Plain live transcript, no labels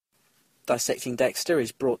Dissecting Dexter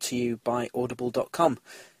is brought to you by Audible.com.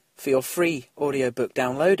 For your free audiobook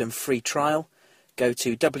download and free trial, go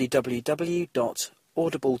to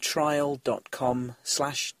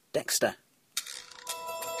www.audibletrial.com/Dexter.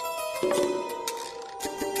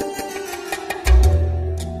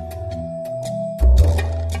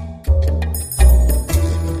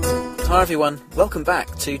 Hi everyone, welcome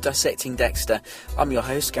back to Dissecting Dexter. I'm your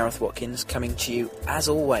host, Gareth Watkins, coming to you, as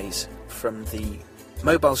always, from the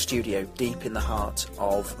mobile studio deep in the heart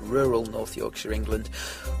of rural North Yorkshire, England,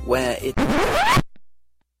 where it...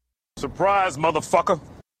 Surprise, motherfucker!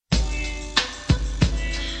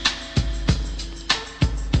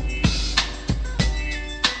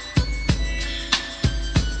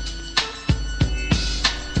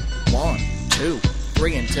 One, two,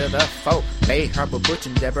 three into the foe. Bay Harbor Butch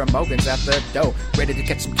and Deborah Morgan's at the door, ready to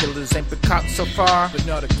catch some killers, ain't been caught so far. But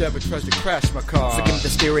not if Deborah tries to crash my car. So give me the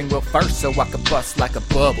steering wheel first so I can bust like a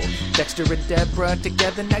bubble. Dexter and Deborah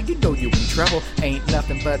together, now you know you in trouble. Ain't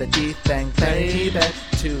nothing but a G-thing, baby.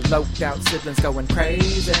 Two loped out siblings going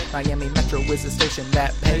crazy. Miami Metro is a station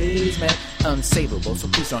that pays me. Unsavable, so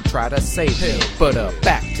please don't try to save me. But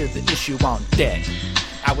back to the issue on deck.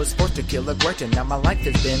 I was forced to kill a grudge and now my life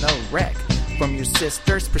has been a wreck. From your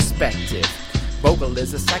sister's perspective, Vogel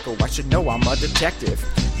is a psycho, I should know I'm a detective.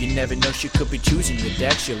 You never know, she could be choosing your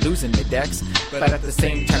decks, you're losing your decks, but at the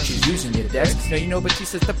same time she's using your decks. Now you know, but she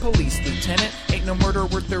says the police lieutenant ain't no murder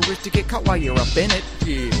worth the risk to get caught while you're up in it.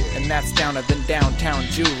 Yeah. And that's downer than downtown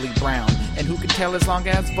Julie Brown. And who can tell as long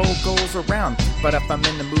as Vogel's around? But if I'm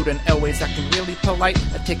in the mood and always acting really polite,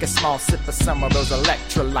 I take a small sip of some of those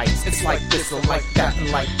electrolytes. It's like this or like that and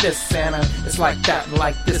like this, Anna. It's like that and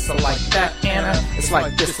like this or like that, Anna. It's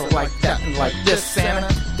like this or like that and like this, Anna.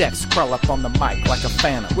 Dex crawl up on the mic like a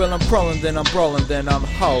phantom. Well, I'm crawling, then I'm brawling, then I'm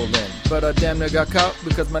howling. But I damn near got caught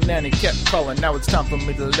because my nanny kept calling. Now it's time for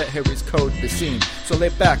me to let Harry's code be seen. So lay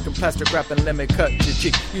back and plastic wrap and let me cut your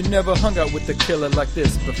cheek. You never hung out with a killer like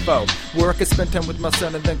this before, where I could spend time with my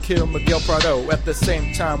son and then kill Miguel Prado at the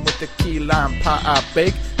same time with the key lime pie I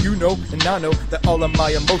bake. You know and I know that all of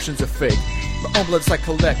my emotions are fake. My own blood's like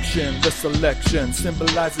collection, the selection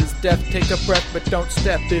symbolizes death. Take a breath but don't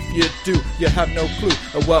step. If you do, you have no clue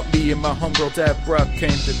of what me and my homegirl Deborah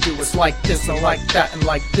came to do. It's like this and like that and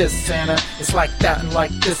like this, Anna. It's like that and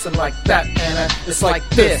like this and like that, Anna. It's like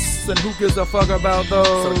this, and who gives a fuck about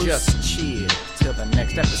those? So just chill till the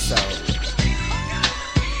next episode.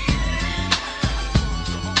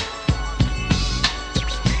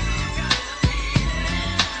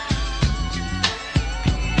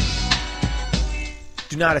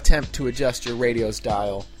 Do not attempt to adjust your radio's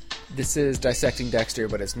dial. This is Dissecting Dexter,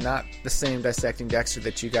 but it's not the same Dissecting Dexter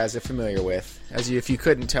that you guys are familiar with. If you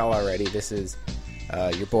couldn't tell already, this is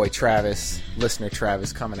your boy Travis, listener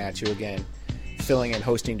Travis, coming at you again, filling in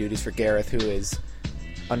hosting duties for Gareth, who is,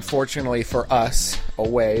 unfortunately for us,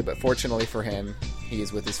 away, but fortunately for him, he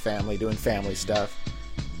is with his family, doing family stuff.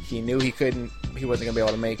 He knew he wasn't going to be able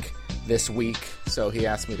to make this week, so he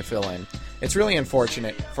asked me to fill in. It's really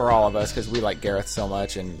unfortunate for all of us because we like Gareth so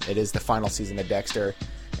much, and it is the final season of Dexter.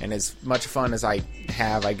 And as much fun as I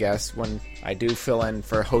have, I guess, when I do fill in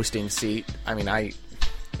for a hosting seat, I mean,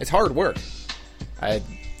 it's hard work. I'd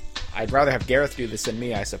rather have Gareth do this than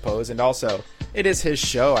me, I suppose. And also, it is his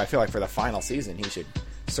show. I feel like for the final season, he should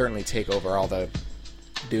certainly take over all the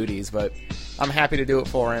duties. But I'm happy to do it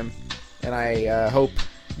for him, and I hope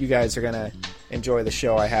you guys are going to enjoy the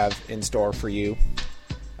show I have in store for you.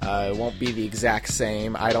 It won't be the exact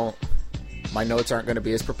same. My notes aren't going to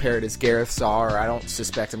be as prepared as Gareth's are. I don't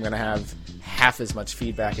suspect I'm going to have half as much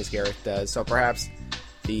feedback as Gareth does. So perhaps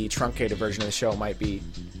the truncated version of the show might be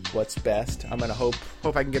what's best. I'm going to hope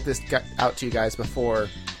I can get this out to you guys before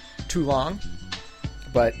too long.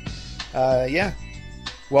 But, yeah.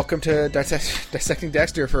 Welcome to Dissecting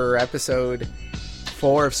Dexter for episode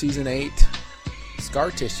 4 of season 8, Scar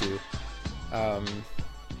Tissue.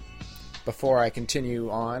 Before I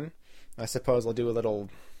continue on, I suppose I'll do a little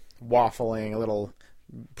waffling, a little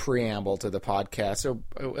preamble to the podcast. So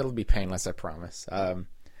it'll be painless, I promise.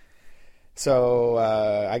 So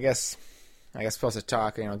I guess supposed to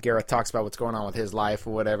talk. Gareth talks about what's going on with his life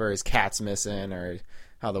or whatever. His cat's missing or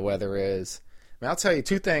how the weather is. I mean, I'll tell you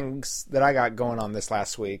 2 things that I got going on this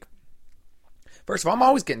last week. First of all, I'm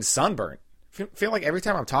always getting sunburnt. I feel like every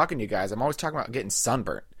time I'm talking to you guys, I'm always talking about getting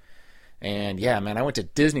sunburnt. And yeah, man, I went to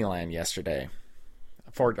Disneyland yesterday.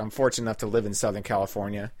 I'm fortunate enough to live in Southern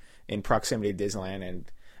California in proximity to Disneyland, and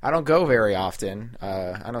I don't go very often.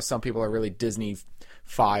 I know some people are really Disney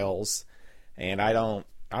files, and I don't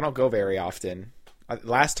go very often.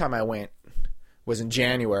 Last time I went was in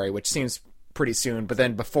January, which seems pretty soon, but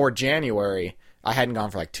then before January, I hadn't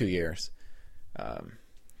gone for like 2 years.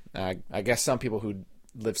 I guess some people who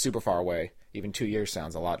live super far away, even 2 years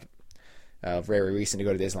sounds a lot very recent to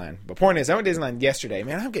go to Disneyland. But point is, I went to Disneyland yesterday.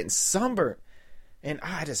 Man, I'm getting sunburned. And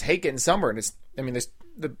I just hate getting sunburned. There's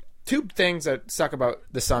the two things that suck about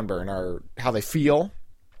the sunburn are how they feel,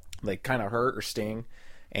 they kind of hurt or sting,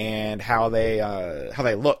 and how they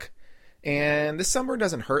look. And this sunburn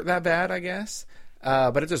doesn't hurt that bad, I guess,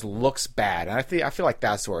 but it just looks bad. And I feel like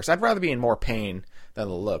that's worse. I'd rather be in more pain than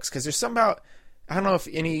the looks, because there's something about, I don't know if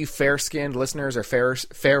any fair-skinned listeners or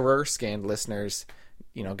fairer-skinned listeners,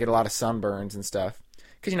 get a lot of sunburns and stuff.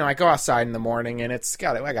 Because I go outside in the morning and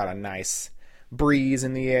I got a nice breeze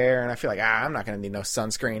in the air, and I feel like I'm not going to need no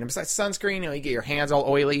sunscreen. And besides sunscreen, you get your hands all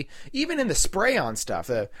oily. Even in the spray-on stuff,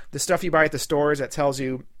 the stuff you buy at the stores that tells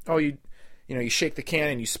you, you shake the can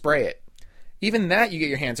and you spray it. Even that, you get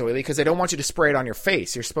your hands oily because they don't want you to spray it on your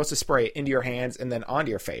face. You're supposed to spray it into your hands and then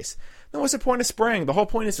onto your face. Then what's the point of spraying? The whole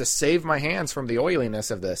point is to save my hands from the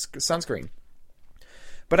oiliness of this sunscreen.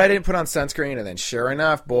 But I didn't put on sunscreen, and then sure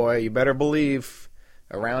enough, boy, you better believe,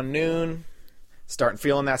 around noon, starting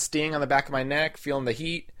feeling that sting on the back of my neck, feeling the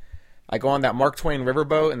heat. I go on that Mark Twain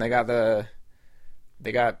riverboat, and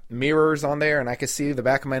they got mirrors on there, and I can see the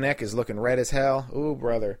back of my neck is looking red as hell. Ooh,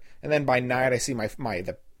 brother. And then by night, I see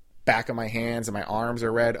the back of my hands and my arms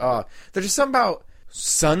are red. There's just something about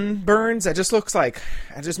sunburns that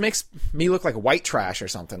just makes me look like white trash or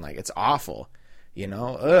something. Like, it's awful.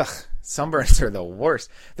 Ugh, sunburns are the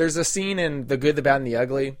worst. There's a scene in The Good, the Bad, and the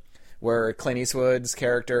Ugly where Clint Eastwood's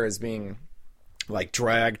character is being like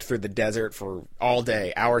dragged through the desert for all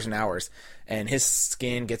day, hours and hours, and his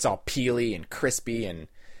skin gets all peely and crispy and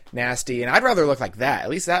nasty, and I'd rather look like that. At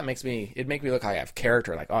least that makes me look like I have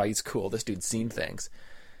character, like, oh, he's cool, this dude's seen things.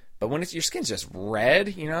 But when your skin's just red,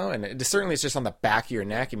 and certainly it's just on the back of your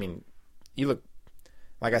neck, you look,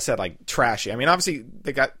 like I said, like trashy. Obviously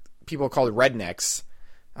they got people called rednecks.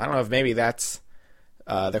 I don't know if maybe that's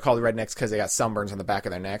they're called rednecks because they got sunburns on the back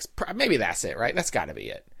of their necks. Maybe that's it, right? That's got to be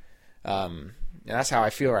it. And that's how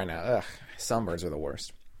I feel right now. Ugh, sunburns are the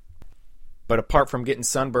worst. But apart from getting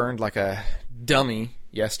sunburned like a dummy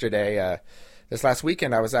yesterday, this last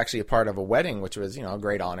weekend I was actually a part of a wedding, which was, a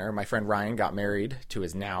great honor. My friend Ryan got married to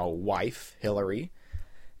his now wife, Hillary.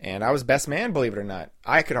 And I was best man, believe it or not.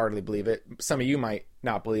 I could hardly believe it. Some of you might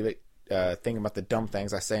not believe it, thinking about the dumb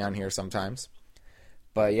things I say on here sometimes.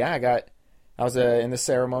 But yeah, I was in the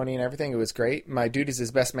ceremony and everything. It was great. My duties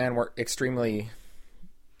as best man were extremely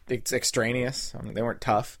extraneous. They weren't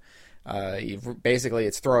tough. Basically,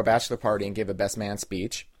 it's throw a bachelor party and give a best man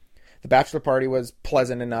speech. The bachelor party was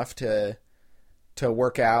pleasant enough to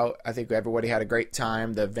work out. I think everybody had a great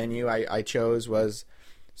time. The venue I chose was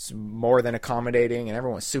more than accommodating, and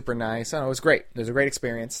everyone was super nice. It was great. It was a great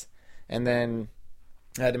experience. And then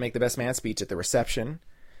I had to make the best man speech at the reception,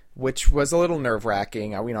 which was a little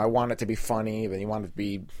nerve-wracking. I want it to be funny, but you want it to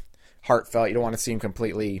be heartfelt. You don't want to seem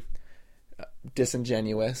completely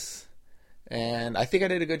disingenuous. And I think I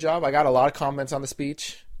did a good job. I got a lot of comments on the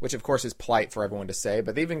speech, which of course is polite for everyone to say,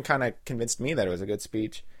 but they even kind of convinced me that it was a good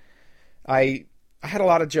speech. I had a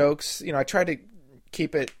lot of jokes. I tried to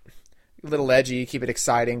keep it a little edgy, keep it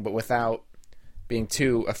exciting, but without being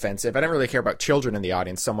too offensive. I didn't really care about children in the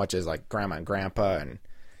audience so much as like grandma and grandpa, and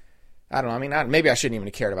I don't know. Maybe I shouldn't even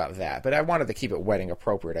have cared about that, but I wanted to keep it wedding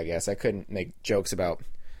appropriate, I guess. I couldn't make jokes about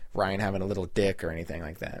Ryan having a little dick or anything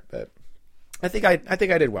like that, but I think I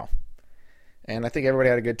did well. And I think everybody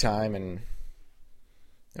had a good time, and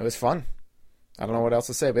it was fun. I don't know what else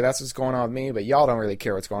to say, but that's what's going on with me. But y'all don't really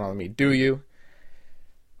care what's going on with me, do you?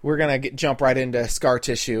 We're going to jump right into scar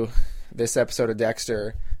tissue, this episode of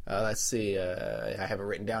Dexter. Let's see. I have it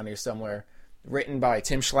written down here somewhere. Written by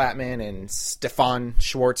Tim Schlattman, and Stefan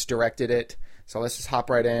Schwartz directed it. So let's just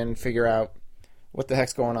hop right in, figure out what the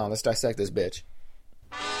heck's going on. Let's dissect this bitch.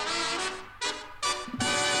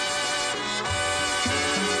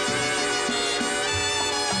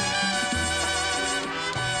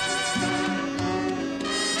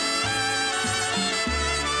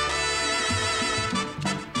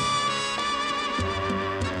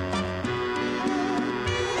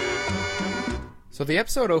 So the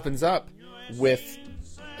episode opens up with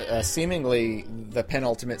seemingly the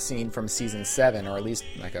penultimate scene from season 7, or at least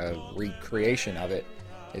like a recreation of it.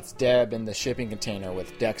 It's Deb in the shipping container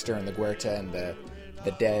with Dexter and LaGuerta and the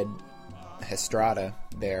dead Estrada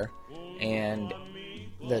there. And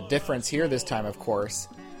the difference here this time, of course,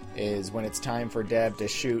 is when it's time for Deb to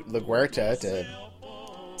shoot LaGuerta to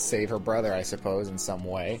save her brother, I suppose, in some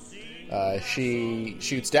way, she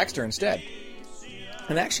shoots Dexter instead.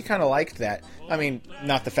 And I actually kind of liked that.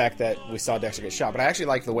 Not the fact that we saw Dexter get shot, but I actually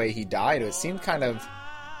liked the way he died. It seemed kind of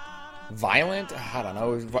violent. I don't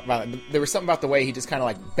know. There was something about the way he just kind of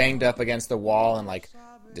like banged up against the wall and like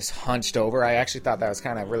just hunched over. I actually thought that was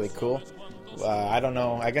kind of really cool. I don't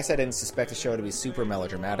know. I guess I didn't suspect the show to be super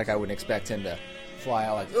melodramatic. I wouldn't expect him to fly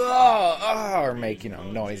out like, oh, or make,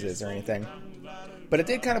 noises or anything. But it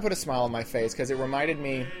did kind of put a smile on my face because it reminded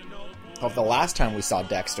me of the last time we saw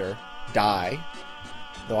Dexter die.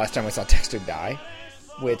 The last time we saw Dexter die,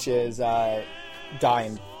 which is die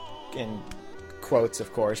in quotes,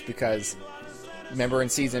 of course, because remember in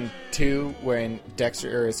season 2 when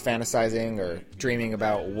Dexter is fantasizing or dreaming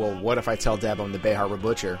about, well, what if I tell Deb I'm the Bay Harbor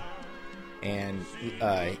Butcher? And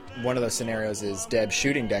one of those scenarios is Deb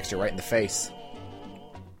shooting Dexter right in the face.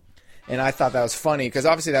 And I thought that was funny, because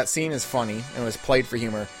obviously that scene is funny and was played for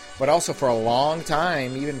humor, but also for a long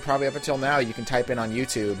time, even probably up until now, you can type in on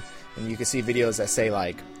YouTube and you can see videos that say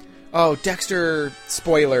like, oh, Dexter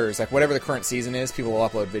spoilers, like whatever the current season is, people will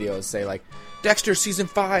upload videos, say like, Dexter season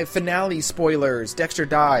 5 finale spoilers, Dexter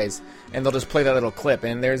dies, and they'll just play that little clip,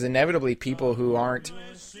 and there's inevitably people who aren't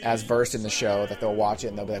as versed in the show that they'll watch it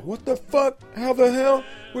and they'll be like, what the fuck, how the hell,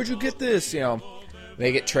 where'd you get this,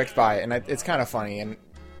 they get tricked by it, and it's kind of funny, and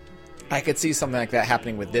I could see something like that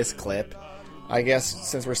happening with this clip. I guess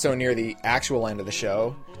since we're so near the actual end of the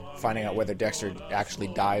show, finding out whether Dexter actually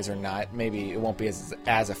dies or not, maybe it won't be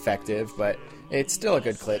as effective, but it's still a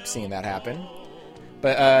good clip seeing that happen.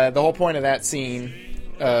 But the whole point of that scene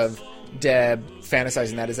of Deb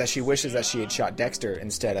fantasizing that is that she wishes that she had shot Dexter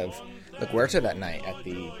instead of LaGuerta that night at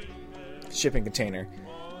the shipping container.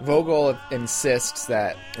 Vogel insists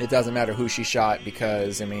that it doesn't matter who she shot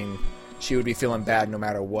because, she would be feeling bad no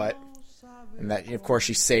matter what. And that, of course,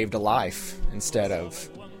 she saved a life instead of...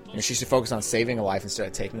 she should focus on saving a life instead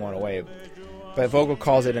of taking one away. But Vogel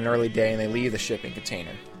calls it an early day and they leave the shipping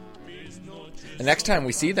container. The next time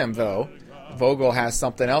we see them, though, Vogel has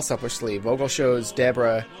something else up her sleeve. Vogel shows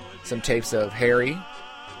Deborah some tapes of Harry.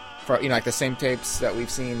 Like the same tapes that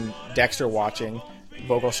we've seen Dexter watching.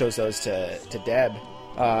 Vogel shows those to Deb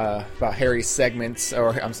about Harry's segments, or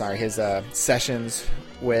I'm sorry, his sessions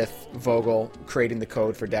with Vogel creating the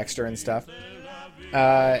code for Dexter and stuff.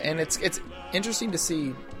 And it's interesting to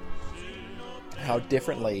see how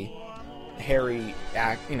differently Harry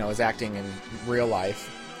is acting in real life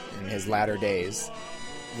in his latter days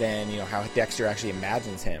than how Dexter actually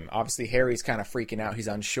imagines him. Obviously, Harry's kind of freaking out. He's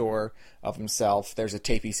unsure of himself. There's a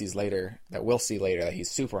tape he sees later that we'll see later that he's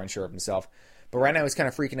super unsure of himself. But right now, he's kind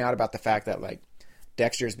of freaking out about the fact that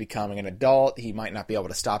Dexter is becoming an adult. He might not be able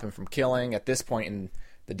to stop him from killing. At this point in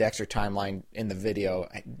the Dexter timeline in the video,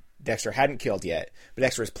 Dexter hadn't killed yet, but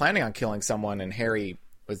Dexter was planning on killing someone, and Harry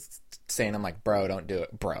was saying, I'm like, bro, don't do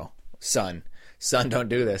it. Bro, son, don't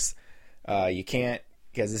do this. You can't,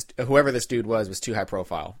 because whoever this dude was too high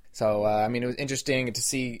profile. So, it was interesting to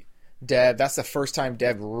see Deb. That's the first time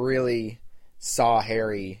Deb really saw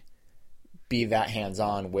Harry be that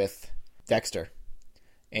hands-on with Dexter.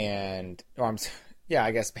 And,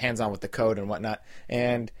 I guess hands-on with the code and whatnot.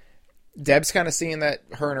 And Deb's kind of seeing that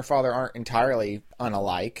her and her father aren't entirely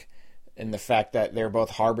unalike in the fact that they're both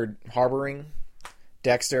harboring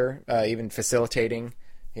Dexter, even facilitating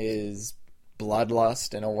his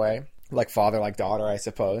bloodlust in a way. Like father, like daughter, I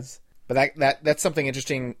suppose. But that's something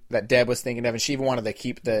interesting that Deb was thinking of, and she even wanted to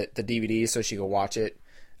keep the DVD so she could watch it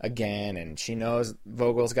again, and she knows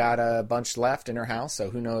Vogel's got a bunch left in her house, so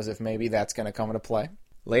who knows if maybe that's going to come into play.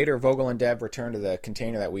 Later, Vogel and Deb return to the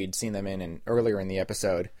container that we'd seen them in earlier in the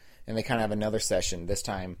episode, and they kind of have another session. This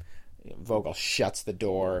time, Vogel shuts the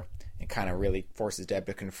door and kind of really forces Deb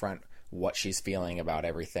to confront what she's feeling about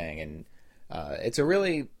everything, and it's a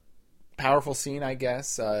really powerful scene, I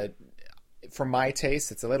guess. For my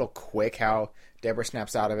taste, it's a little quick how Deborah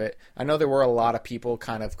snaps out of it. I know there were a lot of people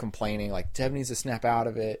kind of complaining, like, Deb needs to snap out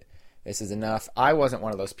of it. This is enough. I wasn't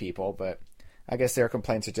one of those people, but I guess their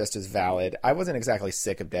complaints are just as valid. I wasn't exactly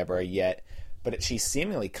sick of Deborah yet, but she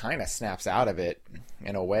seemingly kind of snaps out of it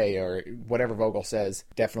in a way, or whatever Vogel says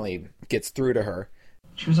definitely gets through to her.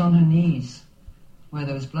 She was on her knees, where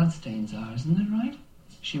those bloodstains are, isn't that right?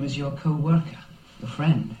 She was your co-worker, your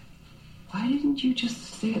friend. Why didn't you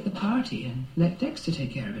just stay at the party and let Dexter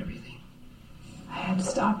take care of everything? I had to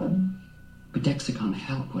stop him. But Dexter can't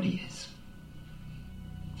help what he is.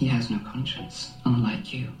 He has no conscience,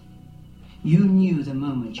 unlike you. You knew the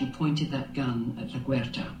moment you pointed that gun at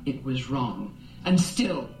LaGuerta, it was wrong. And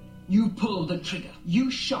still, you pulled the trigger.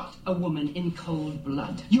 You shot a woman in cold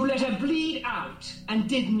blood. You let her bleed out and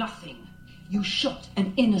did nothing. You shot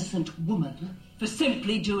an innocent woman for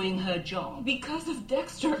simply doing her job. Because of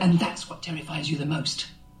Dexter. And that's what terrifies you the most.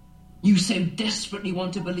 You so desperately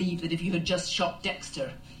want to believe that if you had just shot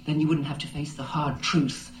Dexter, then you wouldn't have to face the hard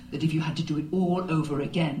truth that if you had to do it all over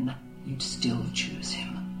again, you'd still choose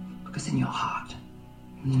him. Because in your heart,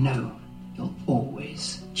 you know you'll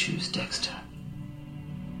always choose Dexter.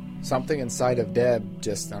 Something inside of Deb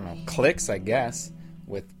just, I don't know, clicks, I guess,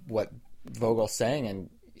 with what Vogel's saying, and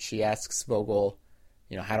she asks Vogel,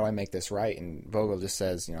 how do I make this right? And Vogel just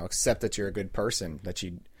says, accept that you're a good person, that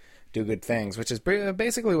you do good things, which is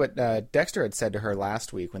basically what Dexter had said to her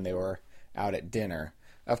last week when they were out at dinner.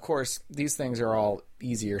 Of course, these things are all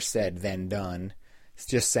easier said than done. It's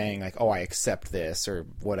just saying, like, oh, I accept this or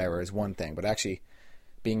whatever is one thing, but actually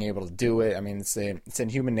being able to do it, I mean, it's in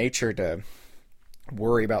human nature to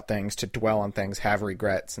worry about things, to dwell on things, have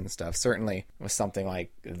regrets and stuff. Certainly with something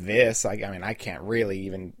like this, I mean, I can't really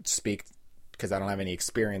even speak because I don't have any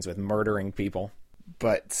experience with murdering people.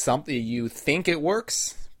 But something, you think it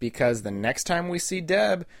works because the next time we see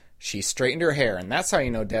Deb, she straightened her hair, and that's how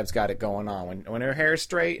you know Deb's got it going on. When her hair's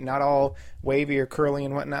straight, not all wavy or curly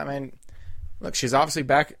and whatnot, man. Look, she's obviously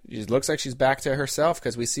back. She looks like she's back to herself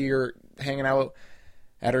because we see her hanging out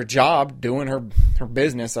at her job, doing her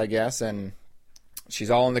business, I guess, and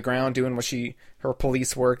she's all on the ground doing her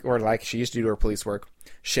police work, or like she used to do her police work.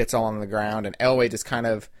 Shit's all on the ground, and Elway just kind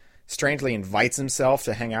of strangely invites himself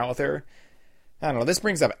to hang out with her. I don't know. This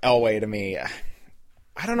brings up Elway to me.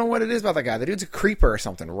 I don't know what it is about that guy. The dude's a creeper or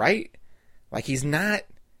something, right? Like, he's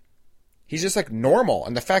just like normal,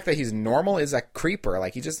 and the fact that he's normal is a creeper.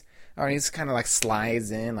 Like, he's kind of like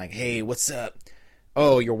slides in, like, hey, what's up?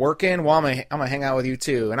 Oh, you're working? Well, I'm gonna hang out with you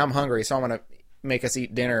too, and I'm hungry, so I'm gonna make us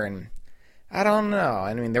eat dinner. And I don't know.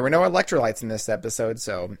 I mean, there were no electrolytes in this episode,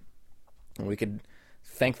 so we could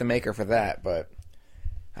thank the maker for that. But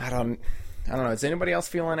I don't know. Is anybody else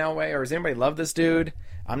feeling Elway, or does anybody love this dude?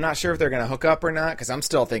 I'm not sure if they're gonna hook up or not, because I'm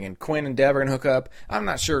still thinking Quinn and Deb are gonna hook up. I'm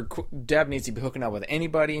not sure Deb needs to be hooking up with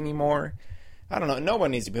anybody anymore. I don't know. No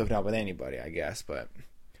one needs to be hooking up with anybody, I guess, but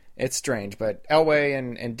it's strange. But Elway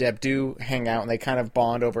and Deb do hang out, and they kind of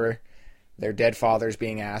bond over their dead fathers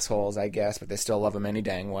being assholes, I guess, but they still love him any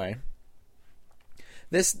dang way.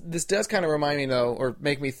 This does kind of remind me, though, or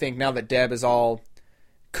make me think, now that Deb is all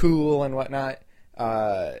cool and whatnot,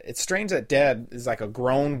 it's strange that Deb is like a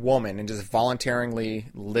grown woman and just voluntarily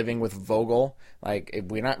living with Vogel. Like,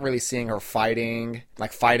 we're not really seeing her fighting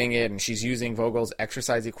it, and she's using Vogel's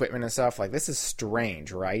exercise equipment and stuff. Like, this is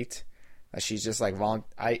strange, right? That she's just like,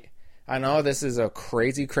 I know this is a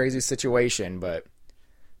crazy, crazy situation, but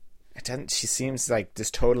she seems like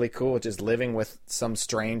just totally cool, just living with some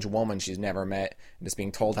strange woman she's never met and just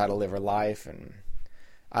being told how to live her life. And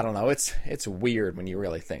I don't know, it's weird when you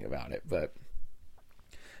really think about it, but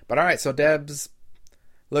all right, so Deb's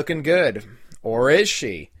looking good, or is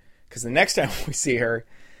she? Because the next time we see her,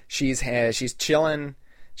 she's chilling,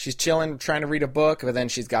 trying to read a book, but then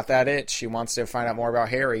she's got that itch. She wants to find out more about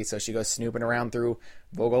Harry, so she goes snooping around through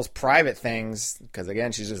Vogel's private things, because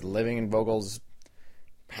again, she's just living in Vogel's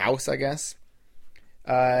house, I guess.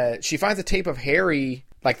 She finds a tape of Harry,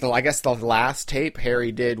 like the last tape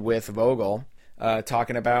Harry did with Vogel,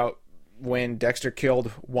 talking about when Dexter killed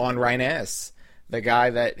Juan Reynes, the guy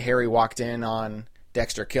that Harry walked in on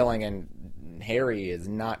Dexter killing, and Harry is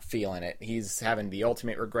not feeling it. He's having the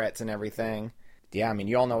ultimate regrets and everything. Yeah, I mean,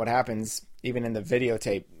 you all know what happens. Even in the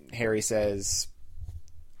videotape, Harry says,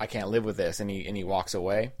 I can't live with this, and he walks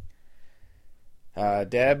away.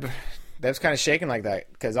 Deb's kind of shaking like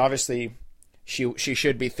that, because obviously she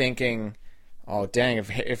should be thinking, oh, dang,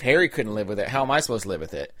 if Harry couldn't live with it, how am I supposed to live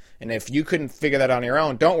with it? And if you couldn't figure that out on your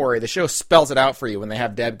own, don't worry, the show spells it out for you when they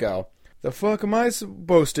have Deb go, the fuck am I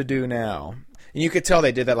supposed to do now? And you could tell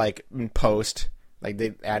they did that, like, in post. Like,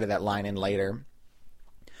 they added that line in later.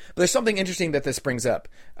 But there's something interesting that this brings up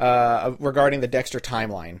regarding the Dexter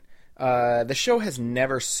timeline. The show has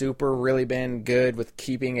never super really been good with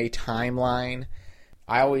keeping a timeline.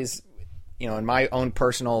 I always, in my own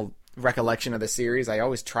personal recollection of the series, I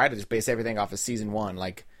always try to just base everything off of season 1,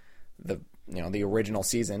 like the original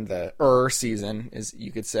season, the season, as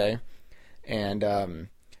you could say. And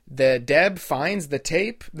the Deb finds the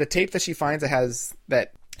tape that she finds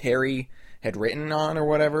that Harry had written on or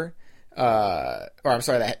whatever. Or I'm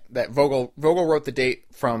sorry, that Vogel wrote the date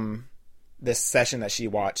from this session that she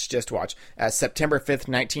just watched as September 5th,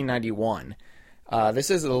 1991. This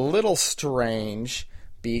is a little strange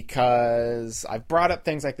because I've brought up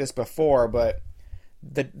things like this before, but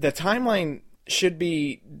the timeline should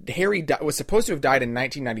be Harry was supposed to have died in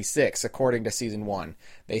 1996, according to season 1.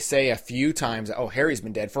 They say a few times, oh, Harry's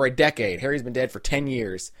been dead for a decade. Harry's been dead for 10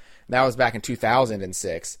 years. That was back in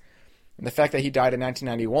 2006. And the fact that he died in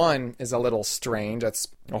 1991 is a little strange. That's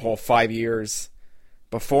a whole 5 years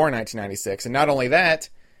before 1996. And not only that,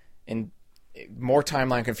 in more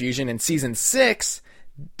timeline confusion, in season 6,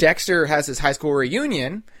 Dexter has his high school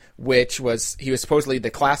reunion which was, he was supposedly the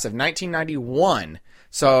class of 1991.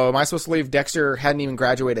 So am I supposed to believe Dexter hadn't even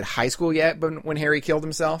graduated high school yet when Harry killed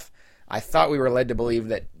himself? I thought we were led to believe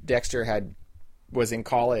that Dexter was in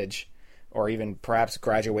college, or even perhaps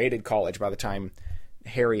graduated college by the time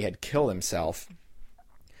Harry had killed himself.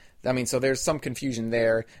 I mean, so there's some confusion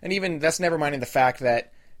there. And even, that's never minding the fact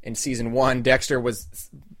that in season 1, Dexter was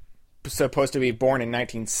supposed to be born in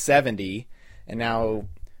 1970, and now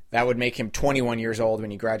that would make him 21 years old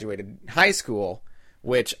when he graduated high school,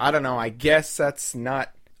 which, I don't know, I guess that's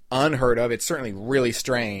not unheard of. It's certainly really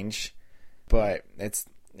strange, but it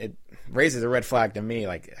raises a red flag to me.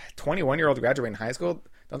 Like, 21-year-old graduating high school?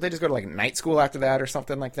 Don't they just go to, like, night school after that or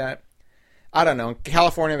something like that? I don't know. In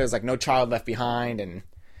California, there's, like, no child left behind, and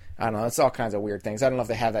I don't know. It's all kinds of weird things. I don't know if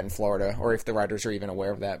they have that in Florida, or if the writers are even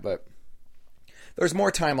aware of that, but there's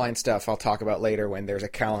more timeline stuff I'll talk about later when there's a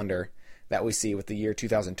calendar that we see with the year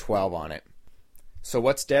 2012 on it. So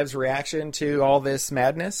what's Deb's reaction to all this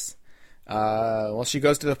madness? Well, she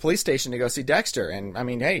goes to the police station to go see Dexter. And, I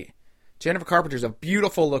mean, hey, Jennifer Carpenter's a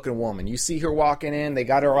beautiful-looking woman. You see her walking in. They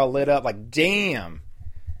got her all lit up like, damn.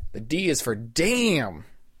 The D is for damn.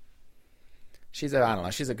 She's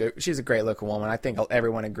a great-looking woman. I think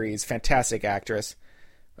everyone agrees. Fantastic actress.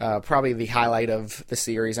 Probably the highlight of the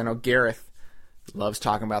series. I know Gareth loves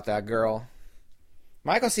talking about that girl.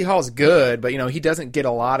 Michael C. Hall's good, but, he doesn't get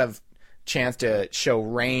a lot of chance to show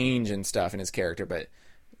range and stuff in his character, but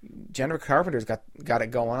Jennifer Carpenter's got it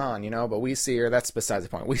going on, but we see her, that's besides the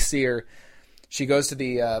point. We see her, she goes to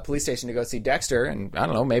the police station to go see Dexter, and I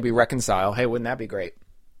don't know, maybe reconcile. Hey, wouldn't that be great?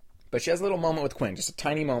 But she has a little moment with Quinn, just a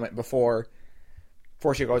tiny moment before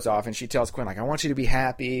she goes off, and she tells Quinn, like, I want you to be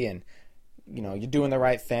happy, and, you're doing the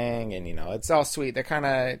right thing, and, it's all sweet. They're kind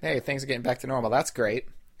of, hey, things are getting back to normal. That's great.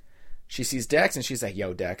 She sees Dex, and she's like,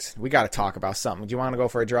 yo, Dex, we got to talk about something. Do you want to go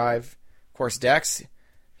for a drive? Of course, Dex,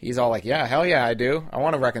 he's all like, yeah, hell yeah, I do. I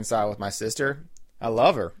want to reconcile with my sister. I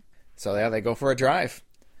love her. So, yeah, they go for a drive.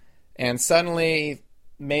 And suddenly,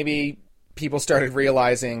 maybe people started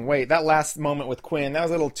realizing, wait, that last moment with Quinn, that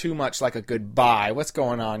was a little too much like a goodbye. What's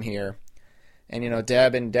going on here? And,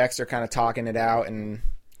 Deb and Dex are kind of talking it out, and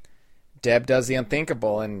Deb does the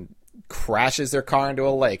unthinkable and crashes their car into a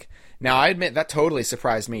lake. Now, I admit, that totally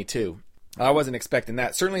surprised me, too. I wasn't expecting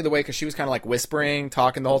that. Certainly the way, because she was kind of like whispering,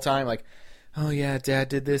 talking the whole time, like, oh yeah, Dad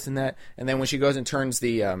did this and that. And then when she goes and turns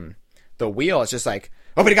the wheel, it's just like,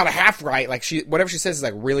 oh, but he got a half right. Like, whatever she says is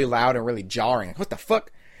like really loud and really jarring. Like, what the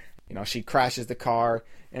fuck? She crashes the car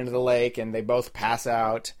into the lake, and they both pass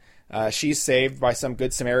out. She's saved by some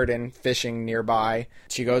good Samaritan fishing nearby.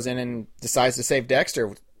 She goes in and decides to save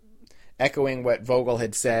Dexter, echoing what Vogel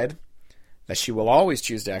had said, that she will always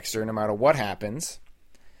choose Dexter no matter what happens.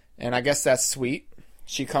 And I guess that's sweet.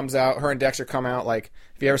 She comes out, her and Dexter come out like,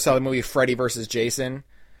 if you ever saw the movie Freddy vs. Jason,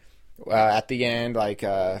 at the end, like,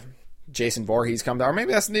 Jason Voorhees comes out, or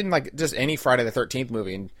maybe that's in like just any Friday the 13th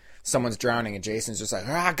movie, and someone's drowning, and Jason's just like,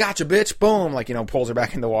 gotcha, bitch, boom, like, pulls her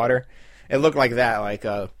back in the water. It looked like that, like,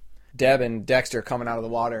 Deb and Dexter coming out of the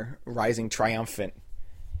water, rising triumphant.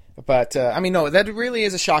 But, no, that really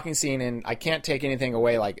is a shocking scene, and I can't take anything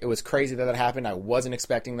away. Like, it was crazy that happened. I wasn't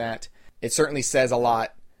expecting that. It certainly says a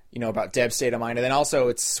lot, about Deb's state of mind. And then also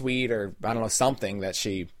it's sweet, or, I don't know, something that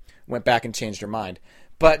she went back and changed her mind.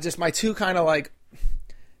 But just my two kind of, like,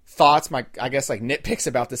 thoughts, I guess, like, nitpicks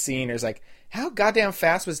about the scene is, like, how goddamn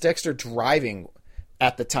fast was Dexter driving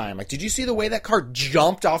at the time? Like, did you see the way that car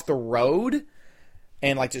jumped off the road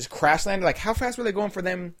and, like, just crash landed? Like, how fast were they going for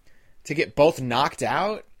them to get both knocked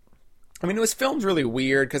out? I mean, it was filmed really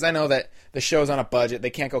weird, because I know that the show's on a budget.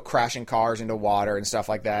 They can't go crashing cars into water and stuff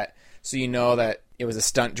like that. So you know that it was a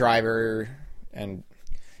stunt driver and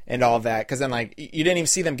all of that. Because then, like, you didn't even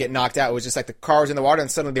see them get knocked out. It was just like the car was in the water,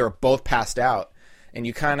 and suddenly they were both passed out. And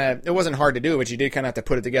you kind of, it wasn't hard to do, but you did kind of have to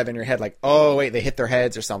put it together in your head, like, oh, wait, they hit their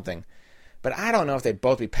heads or something. But I don't know if they'd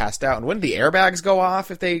both be passed out. And wouldn't the airbags go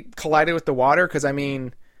off if they collided with the water? Because, I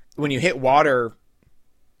mean, when you hit water...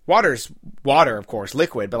 Water's water, of course,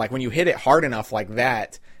 liquid, but like when you hit it hard enough like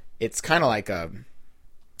that, it's kind of like a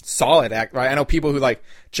solid act, right? I know people who like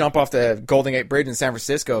jump off the Golden Gate Bridge in San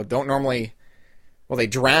Francisco don't normally, well, they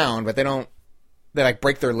drown, but they like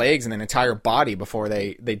break their legs and an entire body before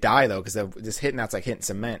they die, though, because they're just hitting that's like hitting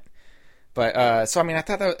cement. But, so I mean, I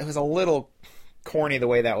thought that it was a little corny the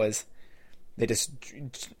way that was, it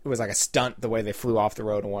was like a stunt the way they flew off the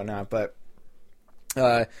road and whatnot, but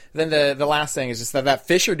then the last thing is just that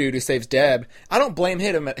Fisher dude who saves Deb. I don't blame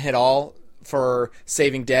him at all for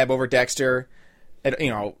saving Deb over Dexter. I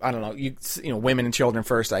don't know. Women and children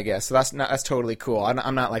first, I guess. So that's totally cool.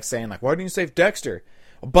 I'm not like saying like, why didn't you save Dexter?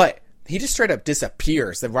 But he just straight up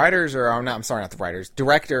disappears. The writers I'm sorry, not the writers,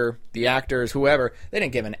 director, the actors, whoever, they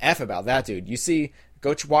didn't give an F about that dude. You see,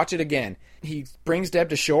 go watch it again. He brings Deb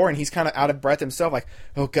to shore, and he's kind of out of breath himself, like,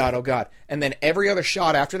 oh God, oh God. And then every other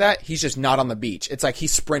shot after that, he's just not on the beach. It's like he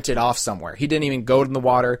sprinted off somewhere. He didn't even go to the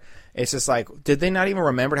water. It's just like, did they not even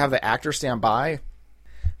remember to have the actor stand by?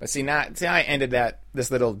 But see, I ended this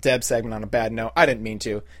little Deb segment on a bad note. I didn't mean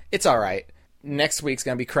to. It's all right. Next week's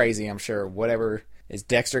going to be crazy, I'm sure. Whatever. Is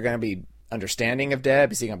Dexter going to be understanding of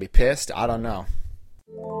Deb? Is he going to be pissed? I don't know.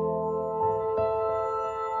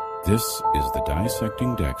 This is the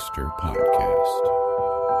Dissecting Dexter podcast.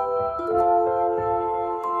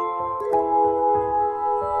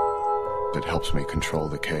 It helps me control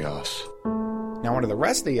the chaos. Now, under the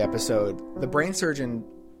rest of the episode, the brain surgeon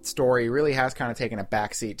story really has kind of taken a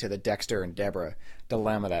backseat to the Dexter and Deborah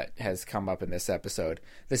dilemma that has come up in this episode.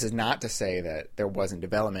 This is not to say that there wasn't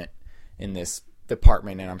development in this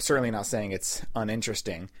department, and I'm certainly not saying it's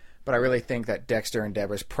uninteresting. But I really think that Dexter and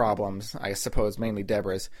Deborah's problems, I suppose mainly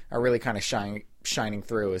Deborah's, are really kind of shining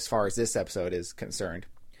through as far as this episode is concerned.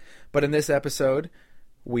 But in this episode,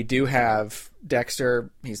 we do have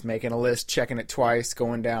Dexter. He's making a list, checking it twice,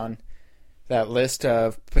 going down that list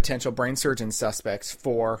of potential brain surgeon suspects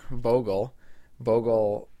for Vogel.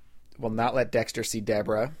 Vogel will not let Dexter see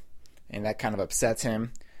Deborah, and that kind of upsets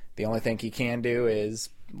him. The only thing he can do is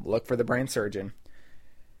look for the brain surgeon.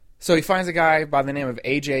 So he finds a guy by the name of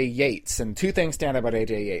A.J. Yates, and two things stand out about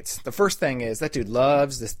A.J. Yates. The first thing is that dude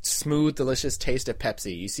loves the smooth, delicious taste of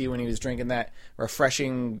Pepsi. You see when he was drinking that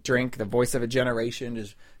refreshing drink, the voice of a generation,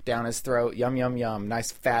 just down his throat. Yum, yum, yum.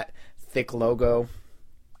 Nice, fat, thick logo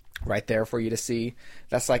right there for you to see.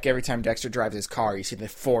 That's like every time Dexter drives his car, you see the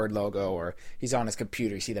Ford logo, or he's on his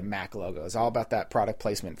computer, you see the Mac logo. It's all about that product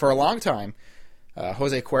placement. For a long time,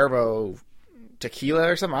 Jose Cuervo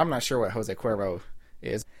tequila or something, I'm not sure what Jose Cuervo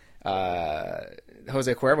is.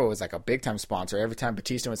 Jose Cuervo was like a big time sponsor. Every time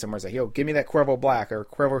Batista went somewhere, it's like, yo, give me that Cuervo Black or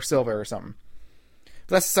Cuervo Silver or something.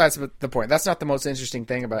 But that's besides the point. That's not the most interesting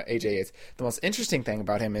thing about AJ Yates. The most interesting thing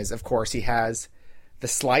about him is, of course, he has the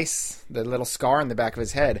slice, the little scar in the back of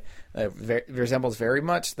his head. Resembles very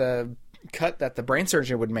much the cut that the brain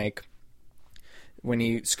surgeon would make when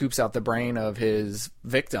he scoops out the brain of his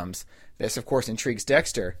victims. This, of course, intrigues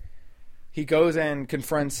Dexter. He goes and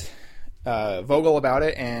confronts Vogel about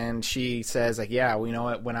it, and she says, like, yeah, well, you know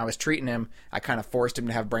what, when I was treating him, I kind of forced him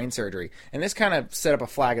to have brain surgery. And this kind of set up a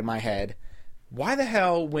flag in my head. Why the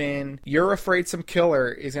hell, when you're afraid some killer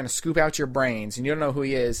is going to scoop out your brains and you don't know who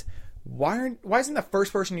he is, why isn't the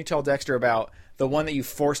first person you tell Dexter about the one that you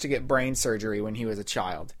forced to get brain surgery when he was a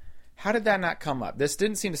child? How did that not come up? This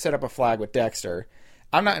didn't seem to set up a flag with Dexter.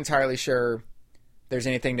 I'm not entirely sure there's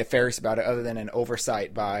anything nefarious about it other than an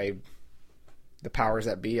oversight by the powers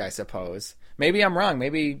that be, I suppose. Maybe I'm wrong.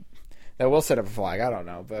 Maybe that will set up a flag. I don't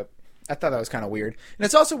know. But I thought that was kind of weird. And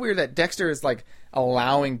it's also weird that Dexter is like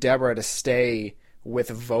allowing Deborah to stay with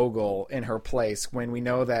Vogel in her place when we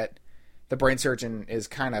know that the brain surgeon is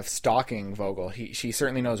kind of stalking Vogel. She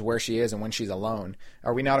certainly knows where she is and when she's alone.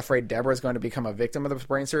 Are we not afraid Deborah is going to become a victim of the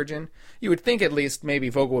brain surgeon? You would think at least maybe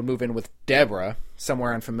Vogel would move in with Deborah,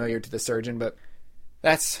 somewhere unfamiliar to the surgeon, but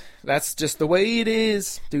that's just the way it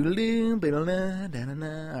is. All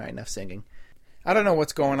right, enough singing. I don't know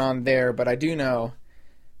what's going on there, but I do know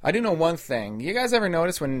one thing. You guys ever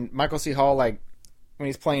notice when Michael C. Hall, like, when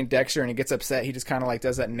he's playing Dexter and he gets upset, he just kind of like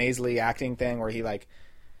does that nasally acting thing where he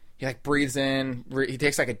breathes in, he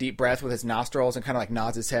takes like a deep breath with his nostrils and kind of like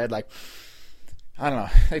nods his head like, I don't know.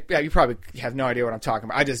 Yeah, you probably have no idea what I'm talking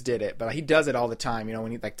about. I just did it, but he does it all the time, you know,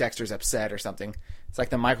 when Dexter's upset or something. It's like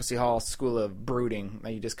the Michael C. Hall school of brooding.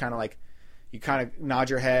 You just kind of like, you kind of nod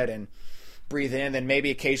your head and breathe in, then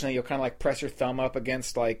maybe occasionally you'll kind of like press your thumb up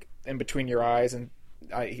against like in between your eyes and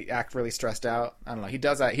act really stressed out. I don't know. He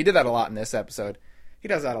does that. He did that a lot in this episode. He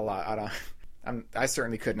does that a lot. I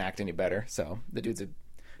certainly couldn't act any better. So the dude's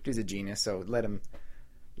a genius, so let him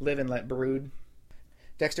live and let brood.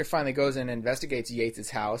 Dexter finally goes in and investigates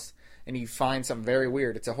Yates' house, and he finds something very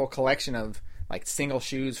weird. It's a whole collection of like single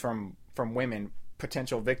shoes from women,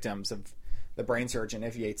 potential victims of the brain surgeon,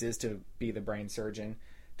 if Yates is to be the brain surgeon.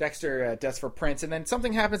 Dexter does for prints, and then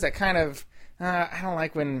something happens that kind of, I don't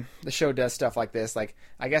like when the show does stuff like this. Like,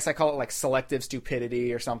 I guess I call it like selective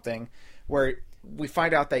stupidity or something, where we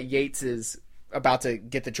find out that Yates is about to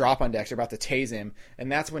get the drop on Dexter, about to tase him, and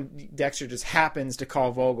that's when Dexter just happens to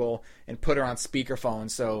call Vogel and put her on speakerphone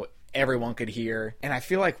so everyone could hear. And I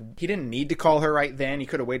feel like he didn't need to call her right then. He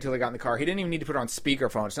could have waited till he got in the car. He didn't even need to put her on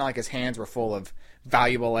speakerphone. It's not like his hands were full of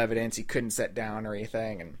valuable evidence he couldn't set down or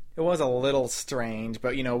anything. And it was a little strange,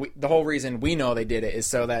 but the whole reason we know they did it is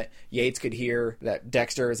so that Yates could hear that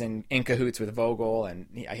Dexter is in cahoots with Vogel, and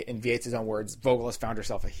in Yates' own words, Vogel has found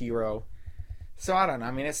herself a hero. So I don't know.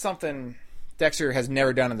 I mean, it's something Dexter has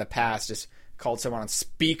never done in the past, just called someone on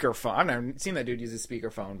speakerphone. I've never seen that dude use a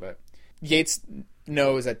speakerphone, but Yates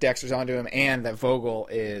knows that Dexter's onto him and that Vogel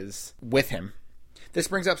is with him. This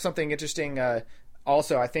brings up something interesting.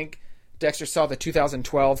 Also, I think Dexter saw the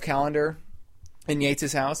 2012 calendar in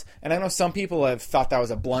Yates' house, and I know some people have thought that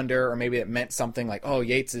was a blunder, or maybe it meant something like, oh,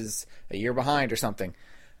 Yates is a year behind or something.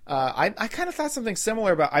 I kind of thought something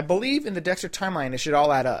similar, but I believe in the Dexter timeline it should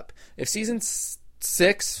all add up. If season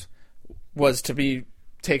 6 was to be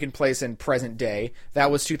taken place in present day,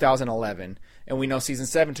 that was 2011, and we know season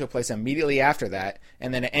 7 took place immediately after that,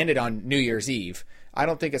 and then it ended on New Year's Eve. I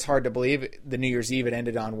don't think it's hard to believe the New Year's Eve it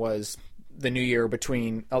ended on was the new year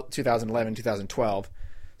between 2011 and 2012.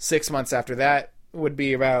 6 months after that would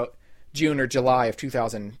be about June or July of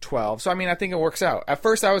 2012. So, I mean, I think it works out. At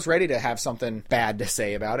first, I was ready to have something bad to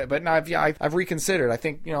say about it, but now I've reconsidered. I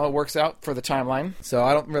think, it works out for the timeline, so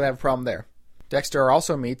I don't really have a problem there. Dexter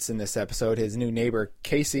also meets in this episode his new neighbor,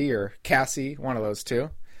 Casey, or Cassie, one of those two.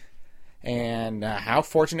 And how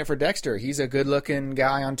fortunate for Dexter. He's a good-looking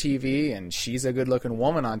guy on TV, and she's a good-looking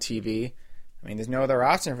woman on TV. I mean, there's no other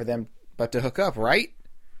option for them but to hook up, right?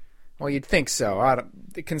 Well, you'd think so.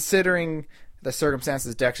 Considering the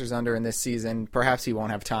circumstances Dexter's under in this season, perhaps he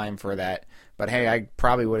won't have time for that. But hey, I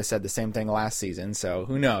probably would have said the same thing last season, so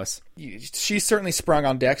who knows? She's certainly sprung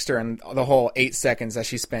on Dexter and the whole 8 seconds that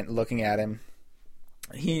she spent looking at him.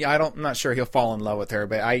 I'm not sure he'll fall in love with her,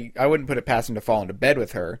 but I wouldn't put it past him to fall into bed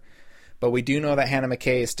with her. But we do know that Hannah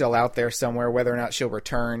McKay is still out there somewhere, whether or not she'll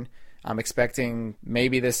return. I'm expecting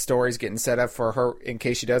maybe this story's getting set up for her in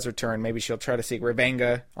case she does return. Maybe she'll try to seek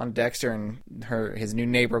revenge on Dexter, and his new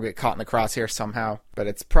neighbor will get caught in the crosshair somehow. But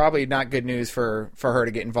it's probably not good news for her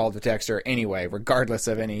to get involved with Dexter anyway, regardless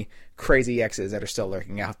of any crazy exes that are still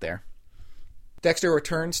lurking out there. Dexter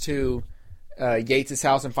returns to Yates'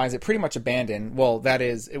 house and finds it pretty much abandoned. Well, that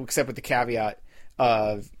is, except with the caveat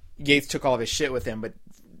of Yates took all of his shit with him, but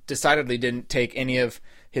decidedly didn't take any of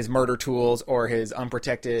his murder tools or his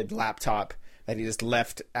unprotected laptop that he just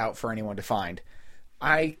left out for anyone to find.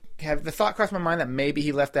 I have the thought crossed my mind that maybe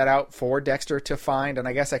he left that out for Dexter to find, and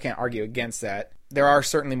I guess I can't argue against that. There are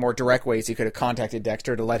certainly more direct ways he could have contacted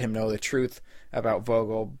Dexter to let him know the truth about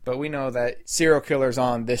Vogel, but we know that serial killers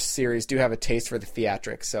on this series do have a taste for the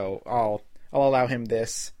theatrics, so I'll allow him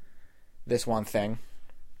this one thing.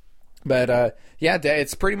 But,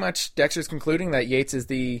 it's pretty much Dexter's concluding that Yates is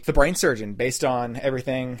the brain surgeon based on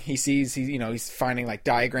everything he sees. He's finding, like,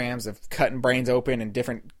 diagrams of cutting brains open and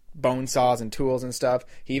different bone saws and tools and stuff.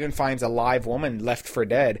 He even finds a live woman left for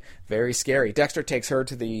dead. Very scary. Dexter takes her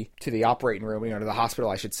to the operating room, to the hospital,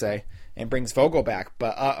 I should say, and brings Vogel back.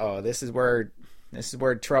 But, this is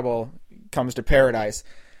where trouble comes to paradise.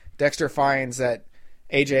 Dexter finds that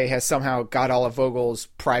AJ has somehow got all of Vogel's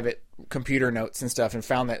private computer notes and stuff, and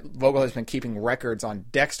found that Vogel has been keeping records on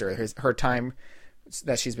Dexter, her time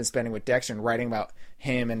that she's been spending with Dexter, and writing about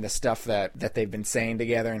him and the stuff that they've been saying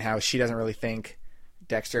together, and how she doesn't really think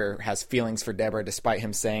Dexter has feelings for Deborah despite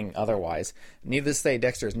him saying otherwise. Needless to say,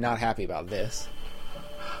 Dexter is not happy about this.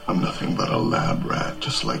 I'm nothing but a lab rat,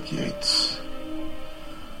 just like Yates.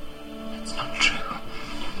 It's not true.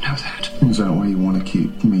 You know that. Is that why you want to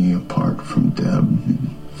keep me apart from Deb?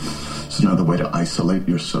 It's another way to isolate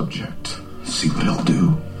your subject. See what he'll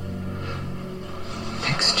do.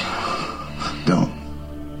 Dexter. Don't.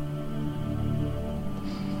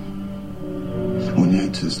 When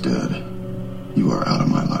Yates is dead, you are out of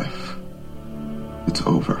my life. It's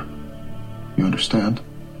over. You understand?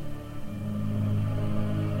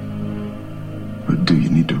 Or do you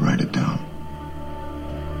need to write it down?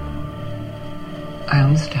 I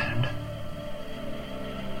understand.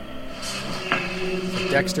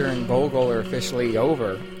 Dexter and Vogel are officially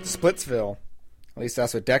over. Splitsville. At least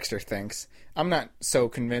that's what Dexter thinks. I'm not so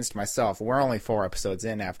convinced myself. We're only 4 episodes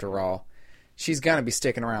in, after all. She's going to be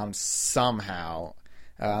sticking around somehow.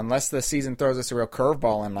 Unless the season throws us a real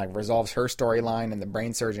curveball and resolves her storyline and the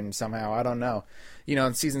brain surgeon somehow. I don't know.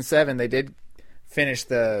 In season 7, they did finish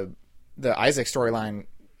the Isaac storyline,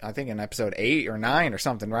 I think in episode 8 or 9 or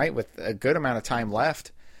something, right? With a good amount of time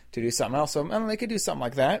left to do something else. So they could do something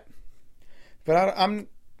like that. But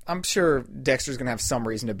I'm sure Dexter's going to have some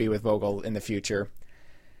reason to be with Vogel in the future.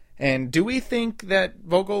 And do we think that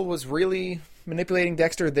Vogel was really manipulating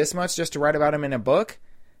Dexter this much just to write about him in a book?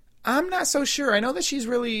 I'm not so sure. I know that she's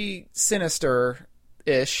really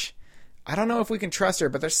sinister-ish. I don't know if we can trust her,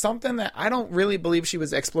 but there's something that I don't really believe she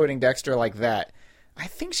was exploiting Dexter like that. I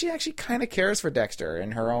think she actually kind of cares for Dexter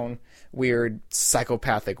in her own weird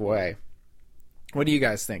psychopathic way. What do you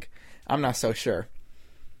guys think? I'm not so sure.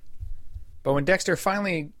 But when Dexter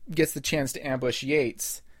finally gets the chance to ambush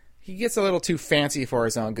Yates, he gets a little too fancy for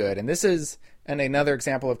his own good. And this is another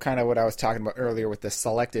example of kind of what I was talking about earlier with the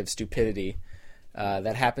selective stupidity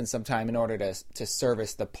that happens sometime in order to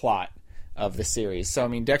service the plot of the series. So, I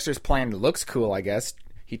mean, Dexter's plan looks cool, I guess.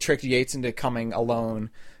 He tricked Yates into coming alone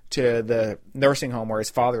to the nursing home where his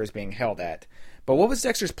father is being held at. But what was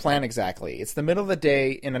Dexter's plan exactly? It's the middle of the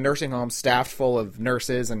day in a nursing home staffed full of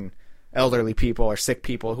nurses and elderly people or sick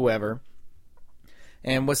people, whoever.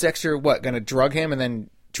 And was Dexter, going to drug him and then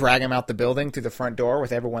drag him out the building through the front door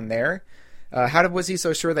with everyone there? Was he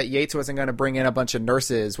so sure that Yates wasn't going to bring in a bunch of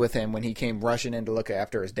nurses with him when he came rushing in to look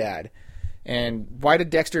after his dad? And why did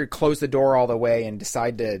Dexter close the door all the way and